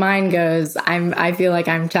 But my mind goes, I feel like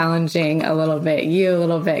I'm challenging you a little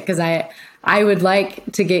bit, because I would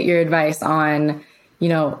like to get your advice on,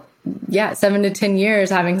 7 to 10 years,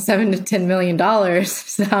 having $7 to $10 million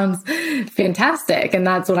sounds fantastic. And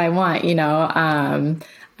that's what I want, I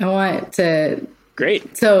want to.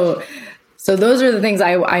 Great. So those are the things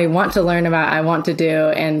I want to learn about, I want to do.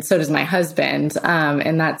 And so does my husband.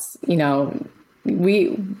 And that's,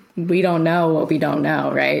 we don't know what we don't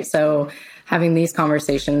know. Right. So having these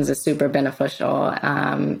conversations is super beneficial,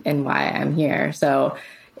 and why I'm here. So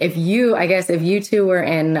if you two were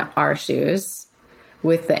in our shoes,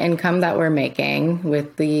 with the income that we're making,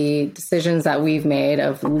 with the decisions that we've made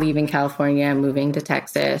of leaving California and moving to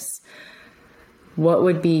Texas, what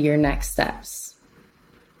would be your next steps?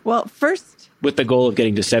 Well, first, with the goal of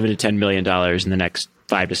getting to $7 to $10 million in the next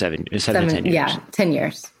 7 to 10 years. Yeah, 10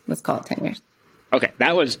 years. Let's call it 10 years. Okay,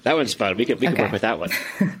 that one's fun. We can work with that one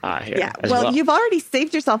here. Yeah, well, you've already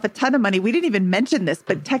saved yourself a ton of money. We didn't even mention this,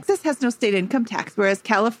 but Texas has no state income tax, whereas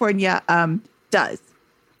California does.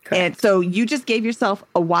 Correct. And so you just gave yourself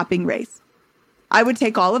a whopping raise. I would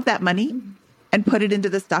take all of that money and put it into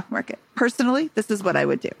the stock market. Personally, this is what I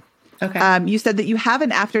would do. Okay. You said that you have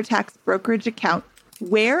an after-tax brokerage account.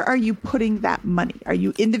 Where are you putting that money? Are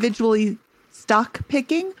you individually stock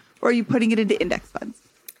picking, or are you putting it into index funds?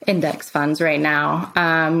 Index funds right now.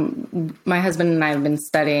 My husband and I have been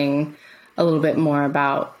studying a little bit more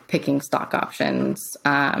about picking stock options,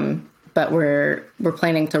 but we're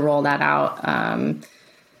planning to roll that out.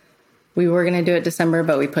 We were going to do it December,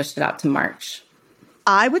 but we pushed it out to March.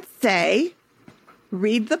 I would say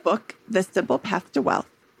read the book, The Simple Path to Wealth.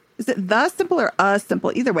 Is it The Simple or A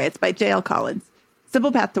Simple? Either way, it's by J.L. Collins.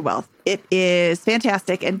 Simple Path to Wealth. It is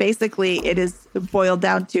fantastic. And basically, it is boiled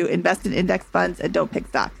down to invest in index funds and don't pick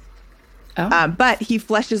stocks. Oh. But he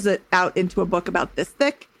fleshes it out into a book about this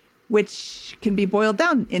thick, which can be boiled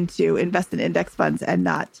down into invest in index funds and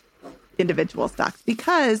not individual stocks,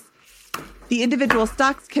 because the individual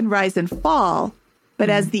stocks can rise and fall. But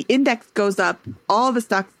as the index goes up, all the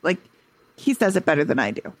stocks, like he says it better than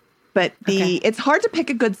I do. But it's hard to pick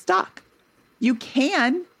a good stock. You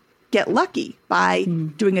can get lucky by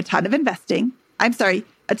doing a ton of investing. A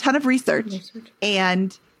ton of research.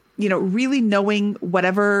 And, really knowing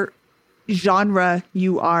whatever genre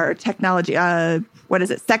you are, technology,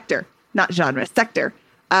 sector, not genre, sector.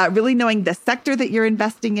 Really knowing the sector that you're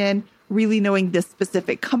investing in, really knowing the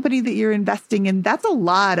specific company that you're investing in. That's a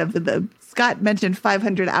lot of Scott mentioned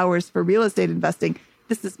 500 hours for real estate investing.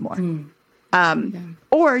 This is more.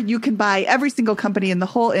 Or you can buy every single company in the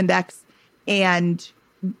whole index and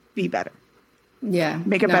be better. Yeah.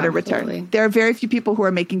 Make a better return. Totally. There are very few people who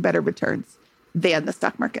are making better returns than the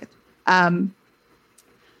stock market. That's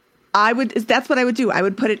what I would do. I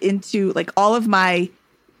would put it into all of my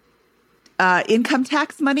income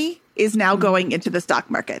tax money is now going into the stock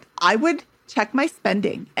market. I would check my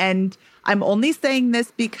spending. And I'm only saying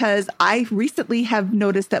this because I recently have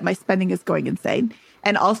noticed that my spending is going insane.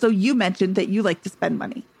 And also you mentioned that you like to spend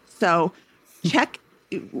money. So check,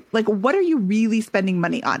 what are you really spending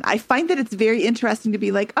money on? I find that it's very interesting to be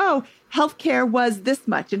healthcare was this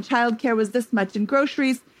much and childcare was this much and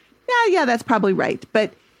groceries. Yeah, that's probably right.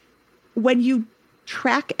 But when you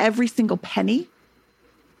track every single penny,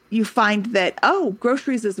 you find that,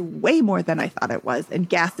 groceries is way more than I thought it was. And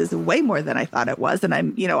gas is way more than I thought it was. And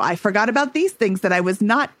I forgot about these things that I was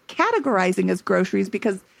not categorizing as groceries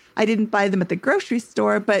because I didn't buy them at the grocery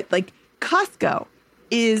store, but like Costco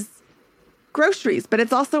is groceries, but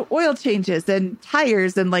it's also oil changes and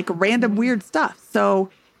tires and like random weird stuff. So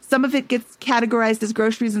some of it gets categorized as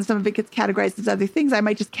groceries and some of it gets categorized as other things. I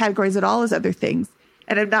might just categorize it all as other things.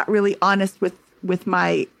 And I'm not really honest with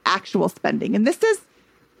my actual spending. And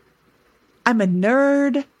I'm a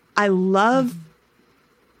nerd. I love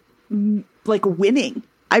like winning.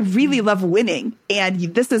 I really love winning. And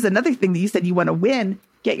this is another thing that you said you want to win.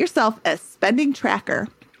 Get yourself a spending tracker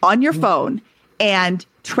on your phone and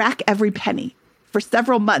track every penny for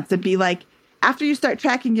several months and be like, after you start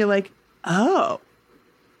tracking, you're like, oh,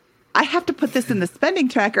 I have to put this in the spending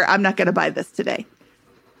tracker. I'm not going to buy this today.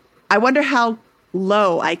 I wonder how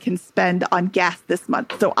low I can spend on gas this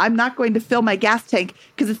month. So I'm not going to fill my gas tank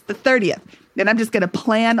because it's the 30th. And I'm just going to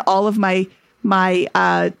plan all of my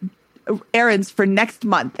errands for next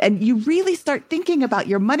month. And you really start thinking about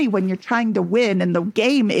your money when you're trying to win. And the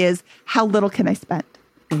game is, how little can I spend?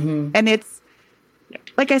 Mm-hmm. And it's,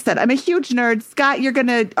 like I said, I'm a huge nerd. Scott, you're going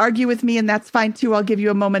to argue with me, and that's fine too. I'll give you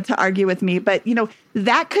a moment to argue with me. But,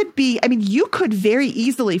 that could be, you could very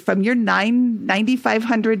easily, from your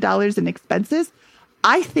 $9,500 in expenses,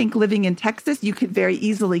 I think living in Texas, you could very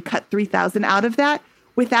easily cut $3,000 out of that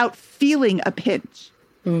without feeling a pinch.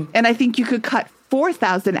 Mm. And I think you could cut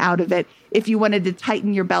 $4,000 out of it if you wanted to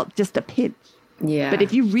tighten your belt just a pinch. Yeah. But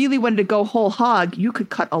if you really wanted to go whole hog, you could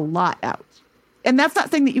cut a lot out. And that's not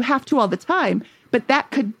saying that you have to all the time, but that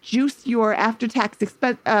could juice your after-tax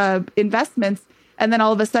investments. And then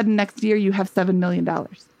all of a sudden next year you have $7 million.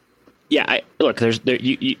 Yeah.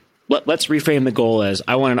 Let's reframe the goal as,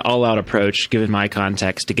 I want an all-out approach, given my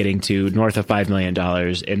context, to getting to north of $5 million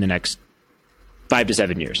in the next 5 to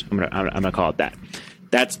 7 years. I'm gonna call it that.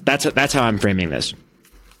 That's how I'm framing this.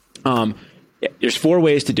 There's 4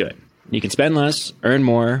 ways to do it. You can spend less, earn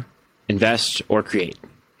more, invest, or create.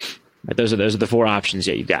 Right? Those are the 4 options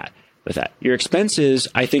that you've got with that. Your expenses,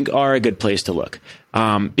 I think, are a good place to look,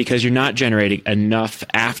 because you're not generating enough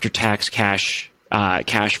after-tax cash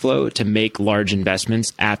flow to make large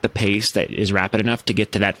investments at the pace that is rapid enough to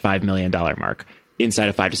get to that $5 million mark inside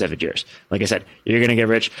of 5 to 7 years. Like I said, you're going to get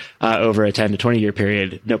rich over a 10 to 20 year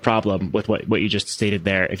period, no problem with what you just stated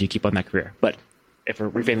there if you keep on that career. But if we're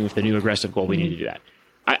reframing with the new aggressive goal, we need to do that.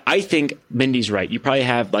 I think Mindy's right. You probably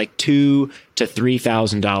have like $2,000 to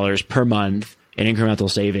 $3,000 per month in incremental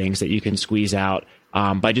savings that you can squeeze out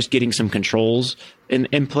by just getting some controls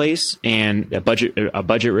in place and a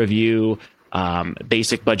budget review,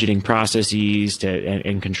 basic budgeting processes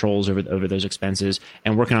and controls over those expenses,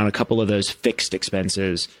 and working on a couple of those fixed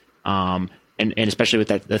expenses, and especially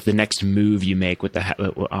with the next move you make with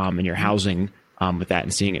in your housing, with that,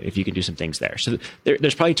 and seeing if you can do some things there. So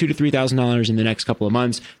there's probably $2,000 to $3,000 in the next couple of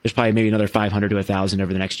months. There's probably maybe another $500 to $1,000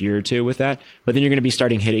 over the next year or two with that. But then you're going to be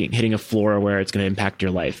starting hitting a floor where it's going to impact your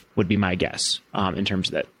life, would be my guess, in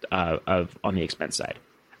terms of that on the expense side.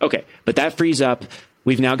 Okay, but that frees up.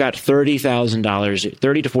 We've now got $30,000,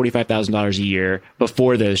 $30,000 to $45,000 a year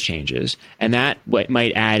before those changes, and that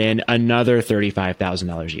might add in another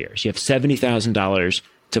 $35,000 a year. So you have $70,000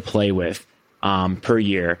 to play with per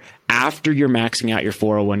year after you're maxing out your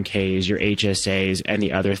 401ks, your HSAs, and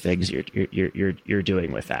the other things you're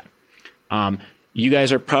doing with that. You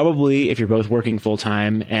guys are probably, if you're both working full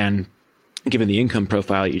time and given the income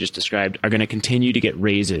profile you just described, are going to continue to get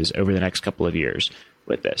raises over the next couple of years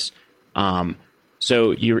with this.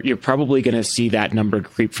 So you're probably going to see that number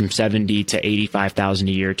creep from $70,000 to $85,000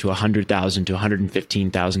 a year to $100,000 to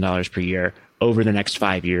 $115,000 per year over the next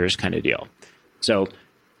 5 years, kind of deal. So,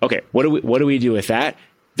 okay, what do we do with that?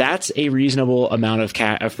 That's a reasonable amount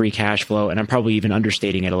of free cash flow, and I'm probably even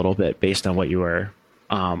understating it a little bit based on what you were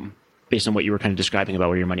kind of describing about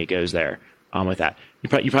where your money goes there. With that, you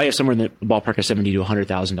probably have somewhere in the ballpark of $70,000 to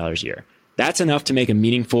 $100,000 a year. That's enough to make a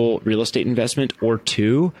meaningful real estate investment or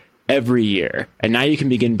two every year. And now you can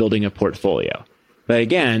begin building a portfolio. But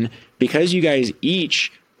again, because you guys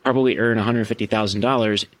each probably earn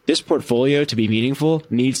 $150,000, this portfolio to be meaningful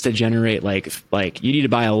needs to generate like you need to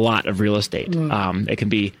buy a lot of real estate. It can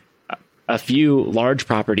be a few large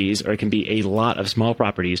properties, or it can be a lot of small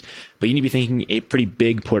properties, but you need to be thinking a pretty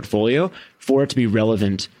big portfolio for it to be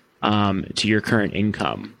relevant to your current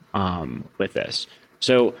income with this.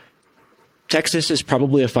 So Texas is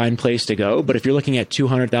probably a fine place to go, but if you're looking at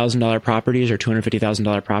 $200,000 properties or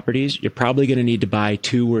 $250,000 properties, you're probably going to need to buy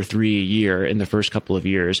 2 or 3 a year in the first couple of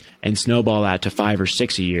years and snowball that to 5 or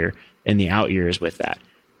 6 a year in the out years with that.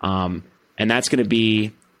 And that's going to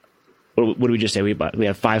be, what did we just say? We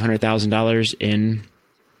have $500,000 in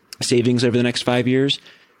savings over the next 5 years.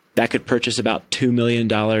 That could purchase about $2 million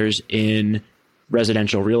in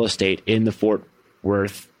residential real estate in the Fort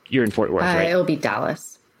Worth, you're in Fort Worth, right? It'll be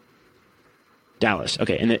Dallas. Dallas.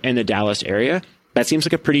 Okay. In the Dallas area, that seems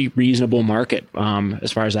like a pretty reasonable market,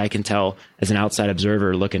 as far as I can tell as an outside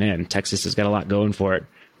observer looking in. Texas has got a lot going for it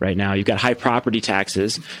right now. You've got high property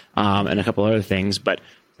taxes, and a couple other things, but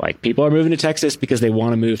like people are moving to Texas because they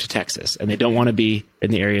want to move to Texas and they don't want to be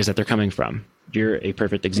in the areas that they're coming from. You're a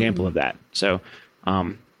perfect example of that. So,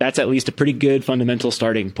 that's at least a pretty good fundamental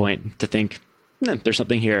starting point to think there's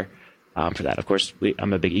something here, for that. Of course,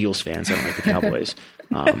 I'm a big Eagles fan, so I don't like the Cowboys.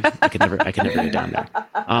 I could never get down there.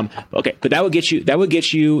 Okay, but that would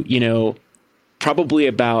get you, you know, probably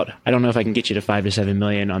about, I don't know if I can get you to 5 to 7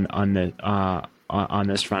 million on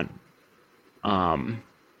this front.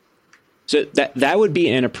 So that would be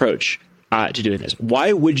an approach to doing this.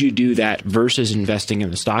 Why would you do that versus investing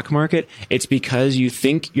in the stock market? It's because you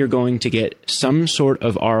think you're going to get some sort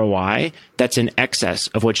of ROI that's in excess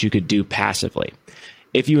of what you could do passively.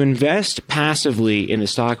 If you invest passively in the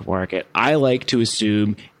stock market, I like to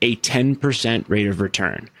assume a 10% rate of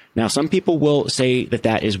return. Now, some people will say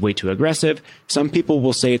that is way too aggressive. Some people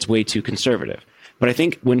will say it's way too conservative. But I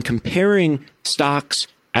think when comparing stocks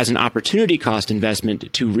as an opportunity cost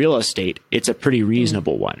investment to real estate, it's a pretty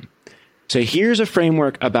reasonable one. So here's a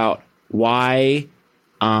framework about why,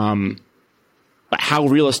 how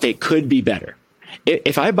real estate could be better.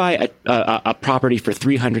 If I buy a property for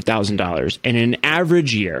 $300,000 and in an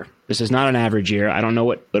average year, this is not an average year, I don't know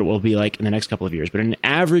what it will be like in the next couple of years, but in an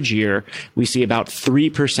average year, we see about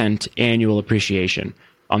 3% annual appreciation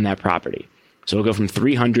on that property. So we'll go from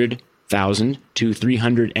 $300,000 to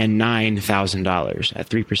 $309,000 at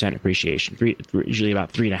 3% appreciation, usually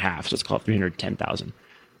about 3.5%. So let's call it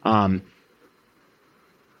 $310,000.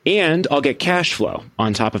 And I'll get cash flow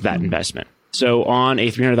on top of that investment. So on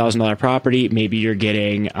a $300,000 property, maybe you're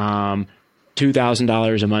getting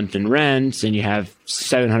 $2,000 a month in rent, and you have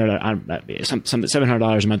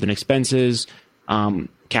 $700 a month in expenses,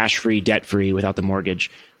 cash free, debt free, without the mortgage,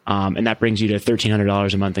 and that brings you to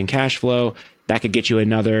 $1,300 a month in cash flow. That could get you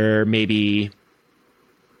another maybe,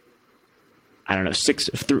 I don't know, 5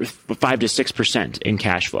 to 6% in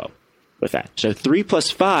cash flow with that. So 3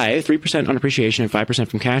 plus 5, 3% on appreciation and 5%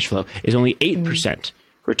 from cash flow is only 8%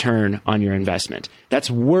 return on your investment.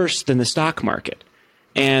 That's worse than the stock market.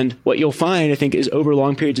 And what you'll find, I think, is over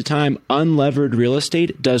long periods of time, unlevered real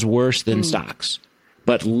estate does worse than stocks.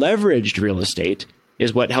 But leveraged real estate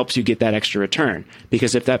is what helps you get that extra return.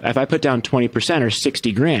 Because if I put down 20% or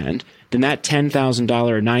 $60,000, then that $10,000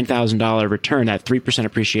 or $9,000 return, that 3%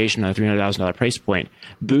 appreciation on a $300,000 price point,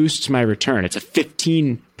 boosts my return. It's a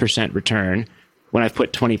 15% return when I've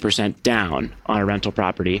put 20% down on a rental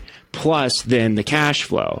property, plus then the cash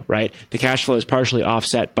flow, right? The cash flow is partially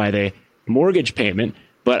offset by the mortgage payment,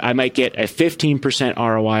 but I might get a 15%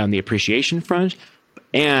 ROI on the appreciation front,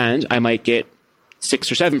 and I might get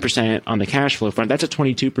 6 or 7% on the cash flow front. That's a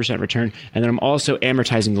 22% return. And then I'm also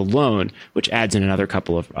amortizing the loan, which adds in another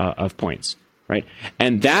couple of points, right?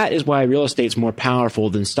 And that is why real estate's more powerful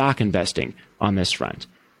than stock investing on this front.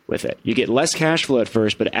 With it, you get less cash flow at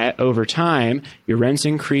first, but over time, your rents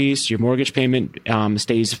increase, your mortgage payment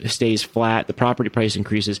stays flat, the property price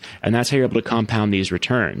increases, and that's how you're able to compound these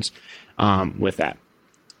returns with that.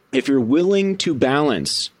 If you're willing to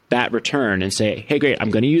balance that return and say, hey, great,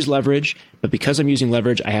 I'm going to use leverage, but because I'm using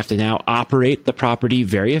leverage, I have to now operate the property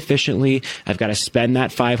very efficiently. I've got to spend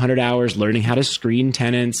that 500 hours learning how to screen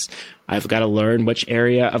tenants. I've got to learn which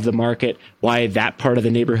area of the market, why that part of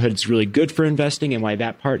the neighborhood is really good for investing and why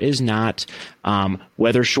that part is not,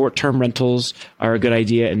 whether short-term rentals are a good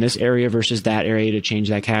idea in this area versus that area to change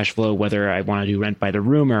that cash flow, whether I want to do rent by the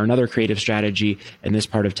room or another creative strategy in this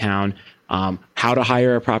part of town, how to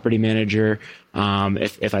hire a property manager,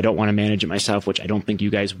 if I don't want to manage it myself, which I don't think you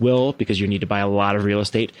guys will, because you need to buy a lot of real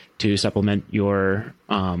estate to supplement your,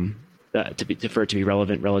 for it to be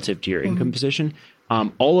relevant relative to your income position.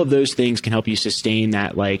 All of those things can help you sustain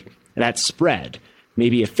that, that spread,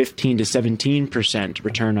 maybe a 15 to 17%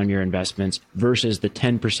 return on your investments versus the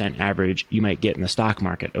 10% average you might get in the stock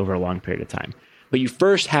market over a long period of time. But you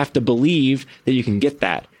first have to believe that you can get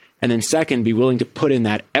that. And then second, be willing to put in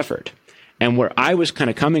that effort. And where I was kind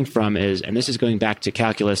of coming from is, and this is going back to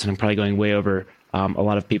calculus, and I'm probably going way over a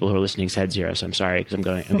lot of people who are listening's heads here, so I'm sorry because I'm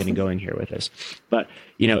getting going here with this. But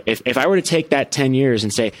if I were to take that 10 years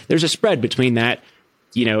and say there's a spread between that,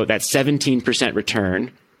 that 17%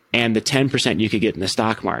 return and the 10% you could get in the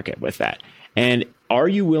stock market with that, and are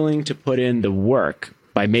you willing to put in the work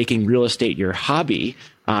by making real estate your hobby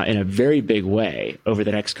in a very big way over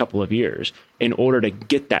the next couple of years in order to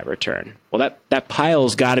get that return? Well, that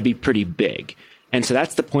pile's got to be pretty big. And so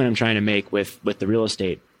that's the point I'm trying to make with the real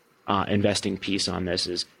estate investing piece on this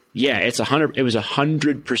is yeah, it was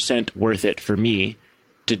 100% worth it for me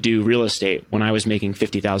to do real estate when I was making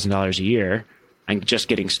 $50,000 a year and just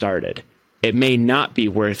getting started. It may not be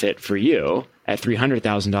worth it for you at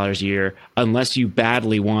 $300,000 a year unless you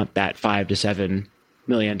badly want that $5 to $7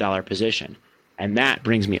 million position. And that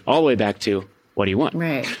brings me all the way back to, what do you want?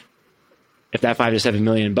 Right. If that $5 to $7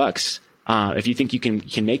 million bucks, if you think you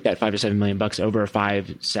can make that $5 to $7 million bucks over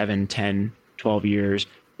 5, 7, 10, 12 years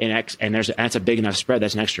and that's a big enough spread,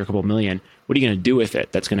 that's an extra couple million. What are you going to do with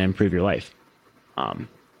it that's going to improve your life?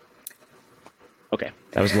 Okay,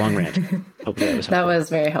 that was a long rant. Hopefully that was helpful. That was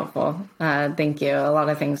very helpful. Thank you. A lot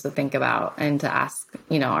of things to think about and to ask,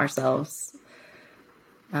 ourselves.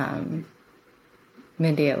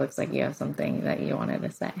 Mindy, it looks like you have something that you wanted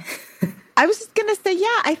to say. I was just going to say,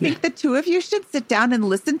 I think the two of you should sit down and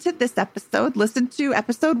listen to this episode. Listen to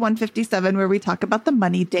episode 157, where we talk about the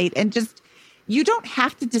money date, and you don't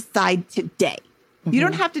have to decide today. Mm-hmm. You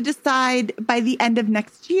don't have to decide by the end of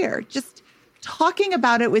next year. Just talking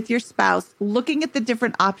about it with your spouse, looking at the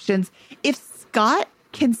different options. If Scott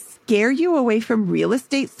can scare you away from real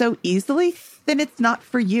estate so easily, then it's not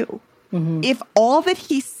for you. Mm-hmm. If all that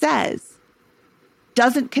he says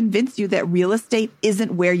doesn't convince you that real estate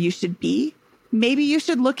isn't where you should be, maybe you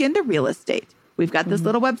should look into real estate. We've got this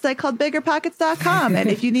little website called biggerpockets.com. And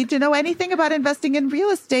if you need to know anything about investing in real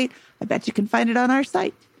estate, I bet you can find it on our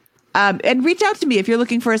site. And reach out to me if you're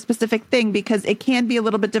looking for a specific thing, because it can be a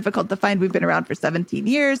little bit difficult to find. We've been around for 17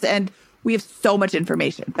 years and we have so much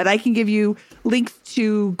information, but I can give you links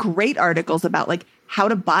to great articles about like how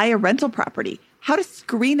to buy a rental property, how to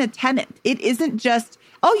screen a tenant. It isn't just,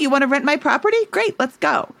 oh, you want to rent my property? Great, let's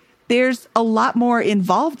go. There's a lot more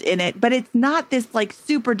involved in it, but it's not this like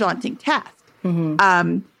super daunting task.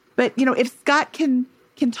 Mm-hmm. But if Scott can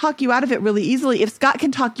talk you out of it really easily, if Scott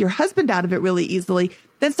can talk your husband out of it really easily,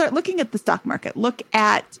 then start looking at the stock market. Look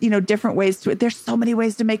at, different ways to it. There's so many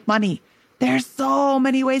ways to make money. There's so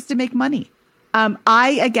many ways to make money.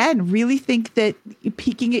 I, again, really think that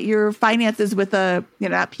peeking at your finances with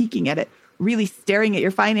not peeking at it, really staring at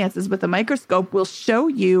your finances with a microscope will show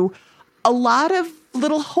you a lot of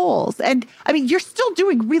little holes. And I mean, you're still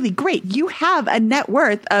doing really great. You have a net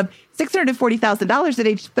worth of $640,000 at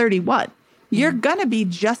age 31. You're going to be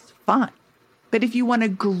just fine. But if you want to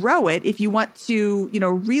grow it, if you want to,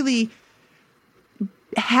 really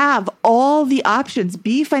have all the options,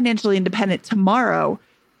 be financially independent tomorrow,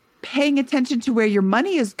 paying attention to where your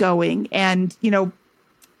money is going. And,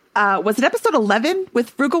 was it episode 11 with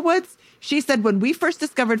Frugal Woods? She said, when we first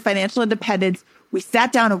discovered financial independence, we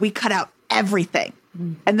sat down and we cut out everything.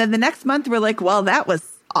 And then the next month we're like, well, that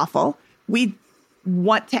was awful. We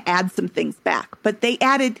want to add some things back, but they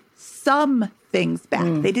added some things back.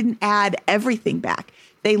 They didn't add everything back.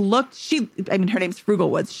 They looked, her name's Frugal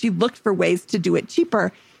Woods. She looked for ways to do it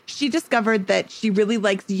cheaper. She discovered that she really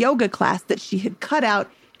likes yoga class that she had cut out.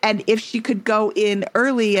 And if she could go in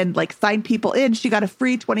early and like sign people in, she got a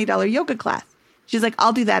free $20 yoga class. She's like,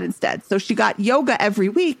 I'll do that instead. So she got yoga every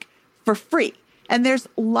week for free. And there's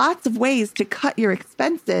lots of ways to cut your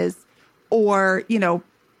expenses or,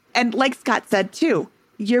 and like Scott said too,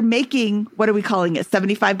 you're making, what are we calling it?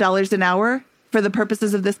 $75 an hour for the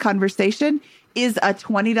purposes of this conversation. Is a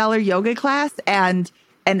 $20 yoga class and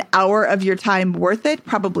an hour of your time worth it?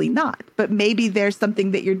 Probably not. But maybe there's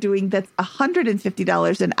something that you're doing that's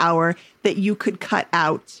 $150 an hour that you could cut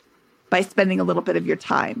out by spending a little bit of your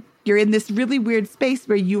time. You're in this really weird space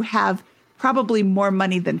where you have probably more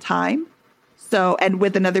money than time. So, and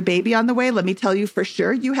with another baby on the way, let me tell you for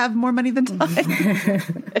sure, you have more money than time.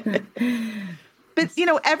 But,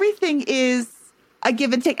 everything is a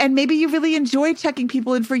give and take. And maybe you really enjoy checking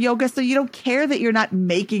people in for yoga, so you don't care that you're not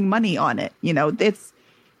making money on it. It's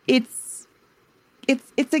a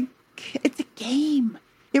game.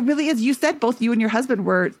 It really is. You said both you and your husband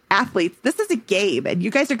were athletes. This is a game, and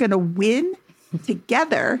you guys are going to win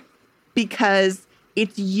together because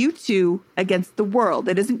it's you two against the world.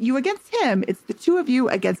 It isn't you against him. It's the two of you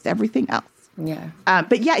against everything else. Yeah.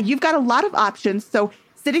 But yeah, you've got a lot of options. So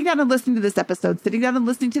sitting down and listening to this episode, sitting down and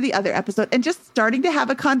listening to the other episode, and just starting to have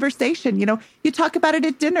a conversation. You talk about it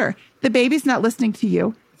at dinner. The baby's not listening to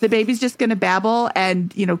you. The baby's just going to babble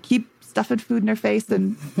and, keep stuffing food in her face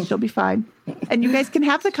and she'll be fine. And you guys can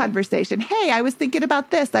have the conversation. Hey, I was thinking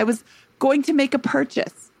about this. I was going to make a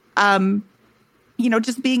purchase.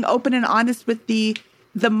 Just being open and honest with the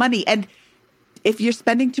money. And if you're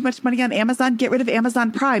spending too much money on Amazon, get rid of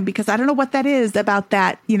Amazon Prime, because I don't know what that is about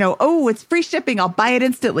that. Oh, it's free shipping. I'll buy it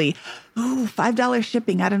instantly. Oh, $5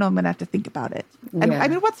 shipping. I don't know. I'm going to have to think about it. Yeah.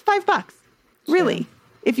 And what's $5? Really? Sure.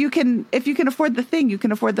 If you can afford the thing, you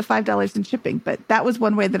can afford the $5 in shipping. But that was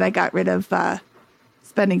one way that I got rid of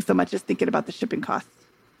spending so much as thinking about the shipping costs,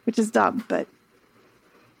 which is dumb, but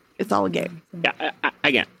it's all a game. Yeah.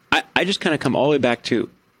 I just kind of come all the way back to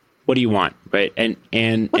what do you want, right? And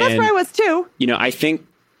that's where I was too. I think,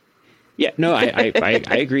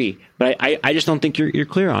 I agree, but I just don't think you're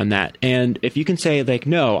clear on that. And if you can say like,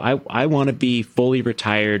 no, I want to be fully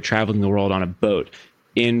retired, traveling the world on a boat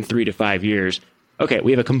in 3 to 5 years. Okay,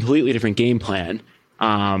 we have a completely different game plan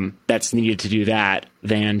that's needed to do that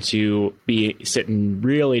than to be sitting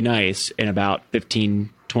really nice in about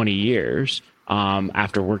 15, 20 years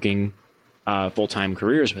after working full-time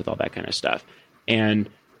careers with all that kind of stuff. And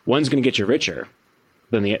one's going to get you richer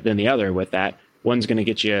than the other with that. One's going to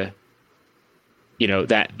get you,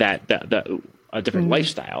 that a different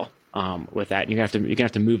lifestyle with that. You're gonna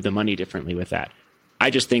have to move the money differently with that. I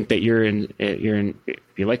just think that you're in. If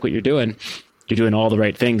you like what you're doing all the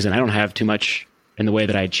right things, and I don't have too much in the way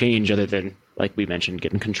that I'd change other than, like we mentioned,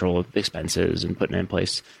 getting control of the expenses and putting in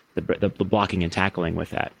place the blocking and tackling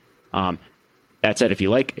with that. That said, if you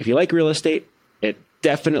like real estate, it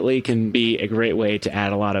definitely can be a great way to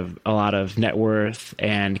add a lot of net worth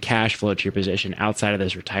and cash flow to your position outside of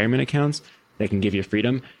those retirement accounts that can give you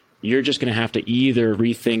freedom. You're just going to have to either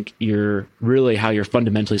rethink how you're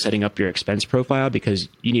fundamentally setting up your expense profile, because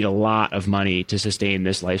you need a lot of money to sustain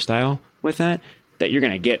this lifestyle with that you're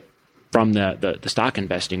going to get from the stock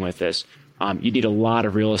investing with this. You need a lot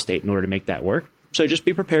of real estate in order to make that work. So just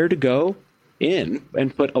be prepared to go in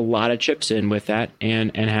and put a lot of chips in with that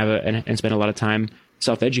and spend a lot of time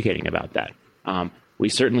self-educating about that. We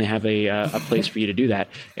certainly have a place for you to do that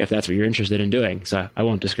if that's what you're interested in doing. So I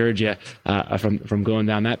won't discourage you from going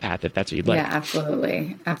down that path if that's what you'd like. Yeah,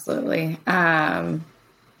 absolutely. Absolutely.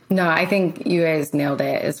 No, I think you guys nailed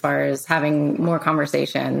it as far as having more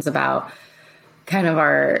conversations about kind of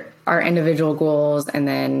our individual goals, and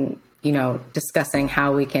then, discussing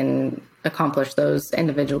how we can accomplish those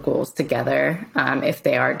individual goals together if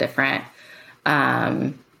they are different.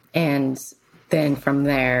 And then from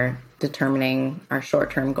there, determining our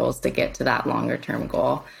short-term goals to get to that longer-term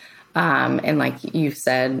goal. And like you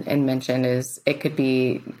said and mentioned, it's going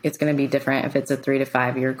to be different if it's a 3 to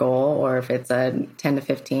 5 year goal, or if it's a 10 to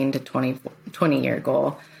 15 to 20 year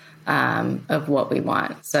goal of what we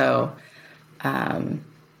want. So, we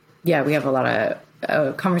have a lot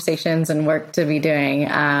of conversations and work to be doing.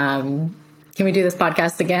 Can we do this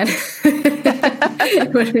podcast again?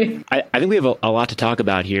 I think we have a lot to talk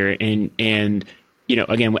about here. And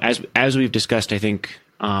again, as we've discussed, I think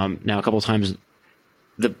now a couple of times,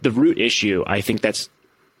 the root issue, I think that's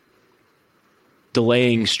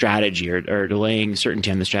delaying strategy or delaying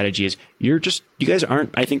certainty on the strategy is you guys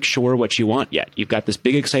aren't, I think, sure what you want yet. You've got this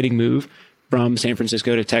big, exciting move from San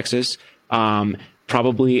Francisco to Texas.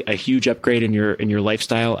 Probably a huge upgrade in your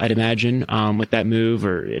lifestyle, I'd imagine, with that move,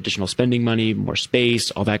 or additional spending money, more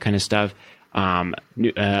space, all that kind of stuff. A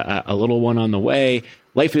little one on the way.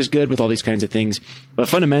 Life is good with all these kinds of things, but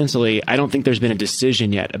fundamentally, I don't think there's been a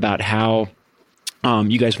decision yet about how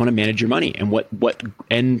you guys want to manage your money and what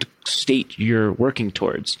end state you're working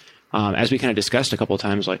towards. As we kind of discussed a couple of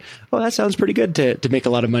times, like, well, that sounds pretty good to make a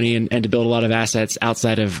lot of money and to build a lot of assets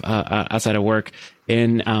outside of work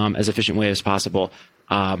in as efficient way as possible.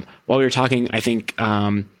 While we were talking, I think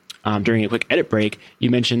during a quick edit break, you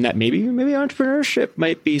mentioned that maybe entrepreneurship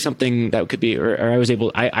might be something that could be,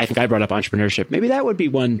 I think I brought up entrepreneurship. Maybe that would be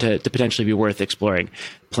one to potentially be worth exploring.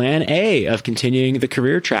 Plan A of continuing the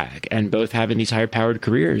career track and both having these higher powered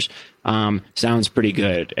careers sounds pretty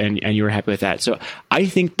good. And you were happy with that. So I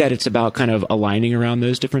think that it's about kind of aligning around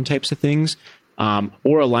those different types of things.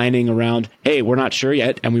 Or aligning around, hey, we're not sure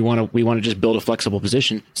yet, and we want to just build a flexible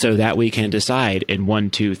position so that we can decide in 1,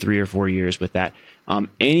 2, 3, or 4 years with that.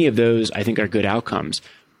 Any of those, I think, are good outcomes.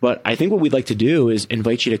 But I think what we'd like to do is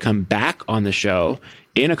invite you to come back on the show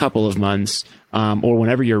in a couple of months, or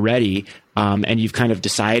whenever you're ready, and you've kind of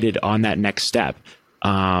decided on that next step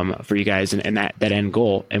for you guys and that end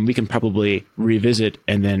goal, and we can probably revisit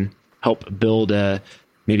and then help build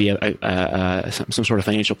maybe some sort of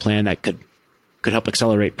financial plan that could help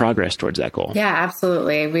accelerate progress towards that goal. Yeah,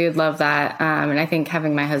 absolutely. We would love that. And I think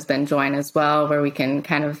having my husband join as well, where we can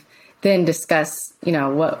kind of then discuss,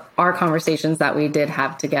 what our conversations that we did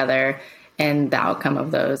have together and the outcome of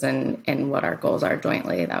those and what our goals are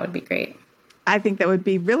jointly. That would be great. I think that would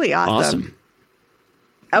be really awesome.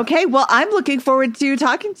 Okay, well, I'm looking forward to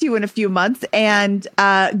talking to you in a few months, and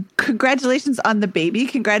congratulations on the baby.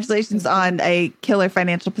 Congratulations on a killer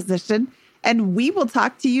financial position. And we will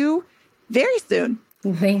talk to you very soon.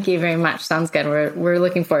 Thank you very much. Sounds good. We're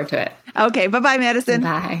looking forward to it. Okay. Bye-bye, Madison.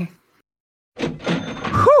 Bye.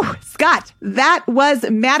 Whew, Scott, that was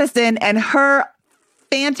Madison and her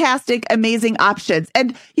fantastic, amazing options.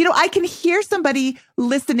 And, I can hear somebody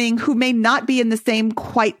listening who may not be in the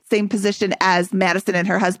quite same position as Madison and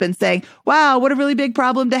her husband saying, wow, what a really big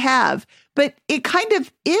problem to have. But it kind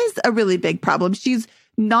of is a really big problem. She's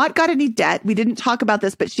not got any debt. We didn't talk about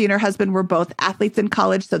this, but she and her husband were both athletes in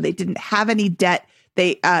college, so they didn't have any debt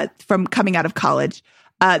from coming out of college.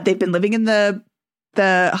 They've been living in the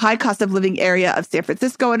high cost of living area of San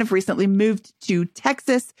Francisco and have recently moved to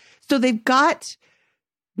Texas. So they've got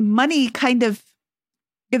money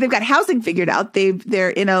they've got housing figured out. They're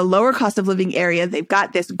in a lower cost of living area. They've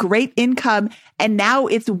got this great income. And now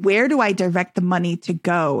it's, where do I direct the money to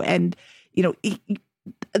go? And,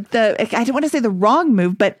 I don't want to say the wrong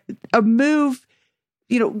move, but a move,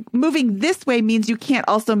 moving this way means you can't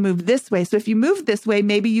also move this way. So if you move this way,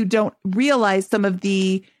 maybe you don't realize some of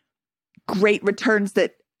the great returns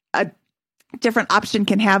that a different option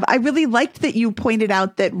can have. I really liked that you pointed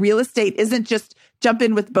out that real estate isn't just jump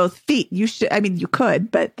in with both feet. You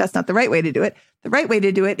could, but that's not the right way to do it. The right way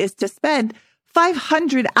to do it is to spend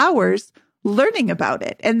 500 hours learning about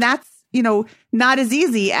it. And that's, not as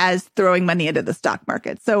easy as throwing money into the stock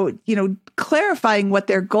market. So, clarifying what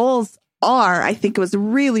their goals are, I think was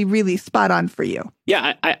really, really spot on for you.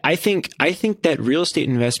 Yeah, I think that real estate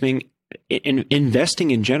investing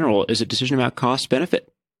in general is a decision about cost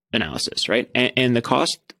benefit analysis, right? And the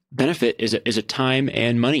cost benefit is a time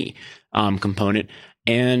and money component.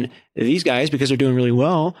 And these guys, because they're doing really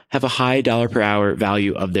well, have a high dollar per hour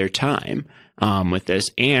value of their time with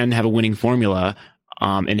this, and have a winning formula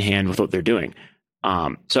in hand with what they're doing.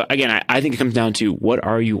 So again, I think it comes down to, what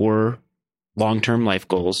are your long-term life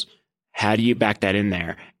goals? How do you back that in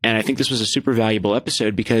there? And I think this was a super valuable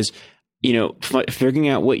episode because, figuring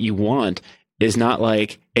out what you want is not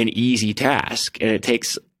like an easy task, and it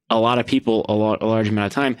takes a lot of people a large amount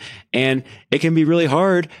of time, and it can be really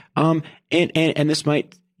hard. And this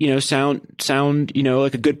might, sound,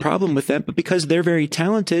 like a good problem with them, but because they're very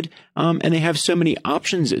talented, and they have so many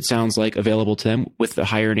options, it sounds like, available to them with the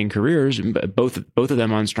high earning careers, both of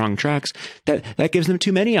them on strong tracks, that gives them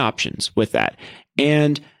too many options with that.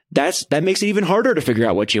 And that makes it even harder to figure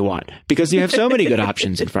out what you want, because you have so many good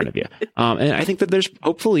options in front of you. And I think that there's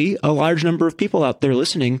hopefully a large number of people out there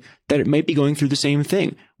listening that might be going through the same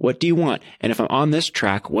thing. What do you want? And if I'm on this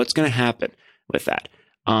track, what's going to happen with that?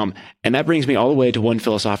 And that brings me all the way to one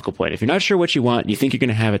philosophical point. If you're not sure what you want, and you think you're going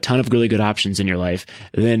to have a ton of really good options in your life,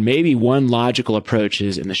 then maybe one logical approach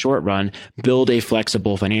is, in the short run, build a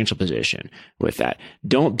flexible financial position with that.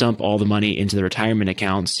 Don't dump all the money into the retirement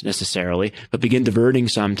accounts necessarily, but begin diverting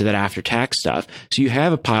some to that after-tax stuff. So you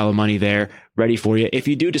have a pile of money there ready for you if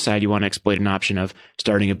you do decide you want to exploit an option of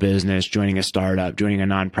starting a business, joining a startup, joining a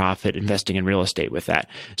nonprofit, investing in real estate with that.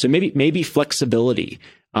 So maybe flexibility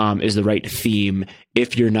is the right theme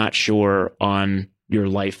if you're not sure on your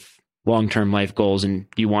long-term life goals and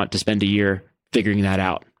you want to spend a year figuring that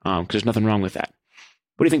out, because there's nothing wrong with that.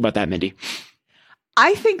 What do you think about that, Mindy?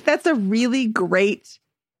 I think that's a really great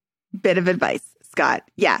bit of advice, Scott.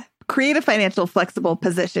 Yeah. Create a financial flexible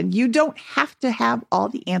position. You don't have to have all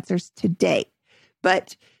the answers today,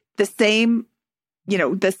 but the same,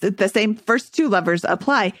 the same first two levers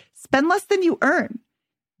apply. Spend less than you earn.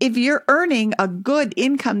 If you're earning a good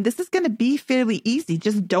income, this is going to be fairly easy.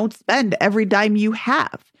 Just don't spend every dime you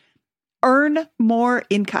have. Earn more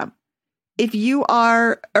income. If you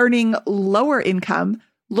are earning lower income,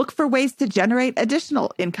 look for ways to generate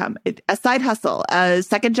additional income, a side hustle, a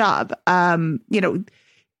second job,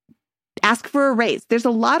 ask for a raise. There's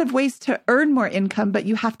a lot of ways to earn more income, but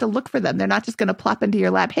you have to look for them. They're not just going to plop into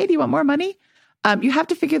your lap. Hey, do you want more money? You have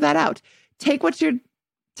to figure that out.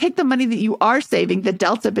 Take the money that you are saving, the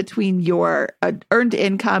delta between your earned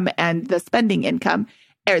income and the spending income,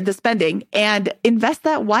 or the spending, and invest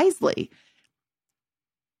that wisely.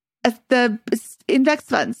 The index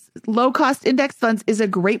funds, low-cost index funds, is a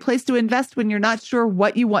great place to invest when you're not sure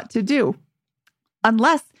what you want to do.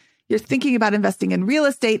 Unless you're thinking about investing in real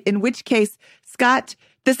estate, in which case, Scott,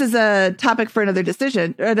 this is a topic for another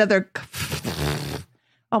decision, or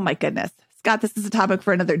oh my goodness. Scott, this is a topic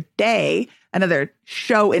for another day, another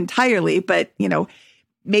show entirely. But,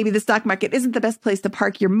 maybe the stock market isn't the best place to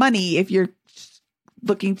park your money if you're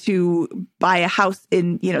looking to buy a house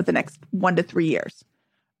in, the next 1 to 3 years.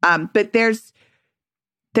 But there's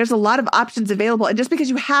a lot of options available. And just because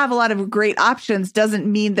you have a lot of great options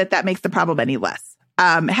doesn't mean that makes the problem any less.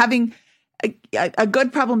 Having a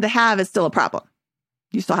good problem to have is still a problem.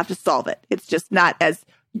 You still have to solve it. It's just not as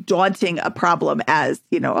daunting a problem as,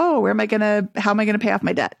 how am I going to pay off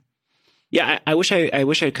my debt? Yeah, I wish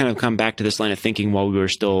I'd kind of come back to this line of thinking while we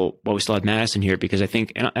still had Madison here, because I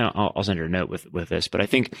think, and I'll send her a note with this, but I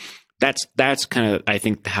think that's kind of, I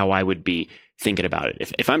think, how I would be thinking about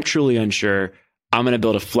it. If I'm truly unsure, I'm going to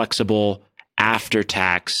build a flexible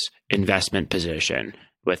after-tax investment position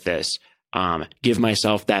with this. Give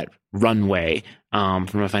myself that runway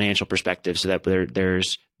from a financial perspective, so that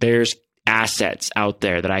there's assets out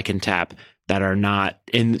there that I can tap that are not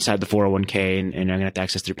inside the 401k and I'm going to have to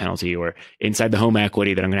access through penalty, or inside the home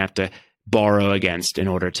equity that I'm going to have to borrow against in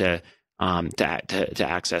order to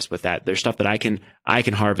access with that. There's stuff that I can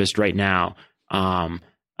harvest right now to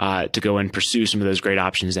go and pursue some of those great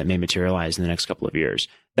options that may materialize in the next couple of years.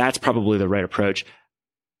 That's probably the right approach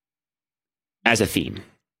as a theme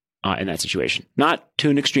in that situation. Not to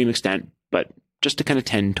an extreme extent, but just to kind of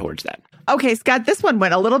tend towards that. Okay, Scott, this one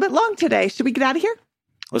went a little bit long today. Should we get out of here?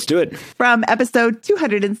 Let's do it. From episode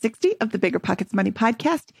 260 of the Bigger Pockets Money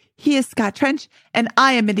podcast, he is Scott Trench, and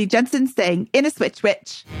I am Mindy Jensen saying, in a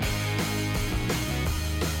switch.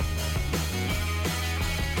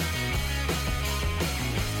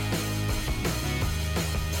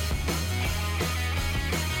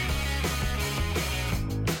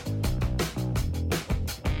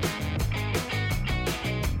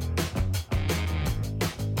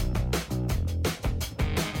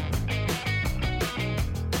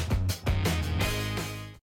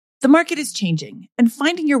 The market is changing, and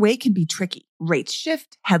finding your way can be tricky. Rates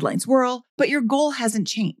shift, headlines whirl, but your goal hasn't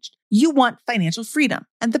changed. You want financial freedom,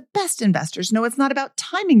 and the best investors know it's not about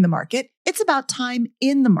timing the market, it's about time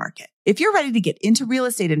in the market. If you're ready to get into real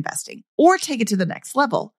estate investing or take it to the next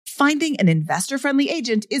level, finding an investor-friendly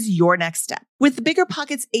agent is your next step. With the Bigger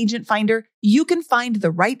Pockets Agent Finder, you can find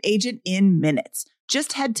the right agent in minutes.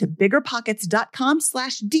 Just head to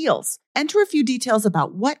biggerpockets.com/deals. Enter a few details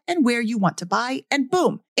about what and where you want to buy, and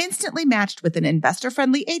boom, instantly matched with an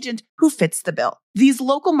investor-friendly agent who fits the bill. These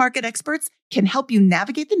local market experts can help you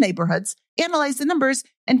navigate the neighborhoods, analyze the numbers,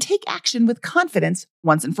 and take action with confidence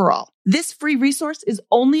once and for all. This free resource is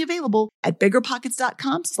only available at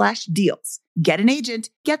biggerpockets.com/deals. Get an agent,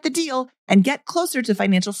 get the deal, and get closer to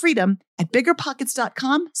financial freedom at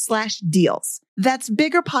biggerpockets.com/deals. That's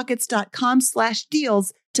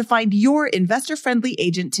biggerpockets.com/deals to find your investor-friendly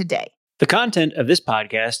agent today. The content of this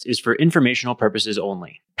podcast is for informational purposes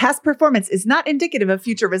only. Past performance is not indicative of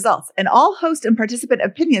future results, and all host and participant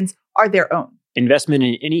opinions are their own. Investment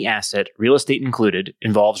in any asset, real estate included,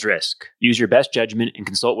 involves risk. Use your best judgment and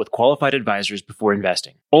consult with qualified advisors before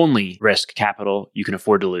investing. Only risk capital you can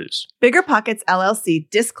afford to lose. Bigger Pockets LLC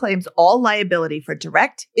disclaims all liability for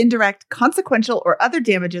direct, indirect, consequential, or other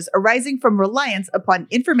damages arising from reliance upon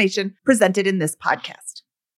information presented in this podcast.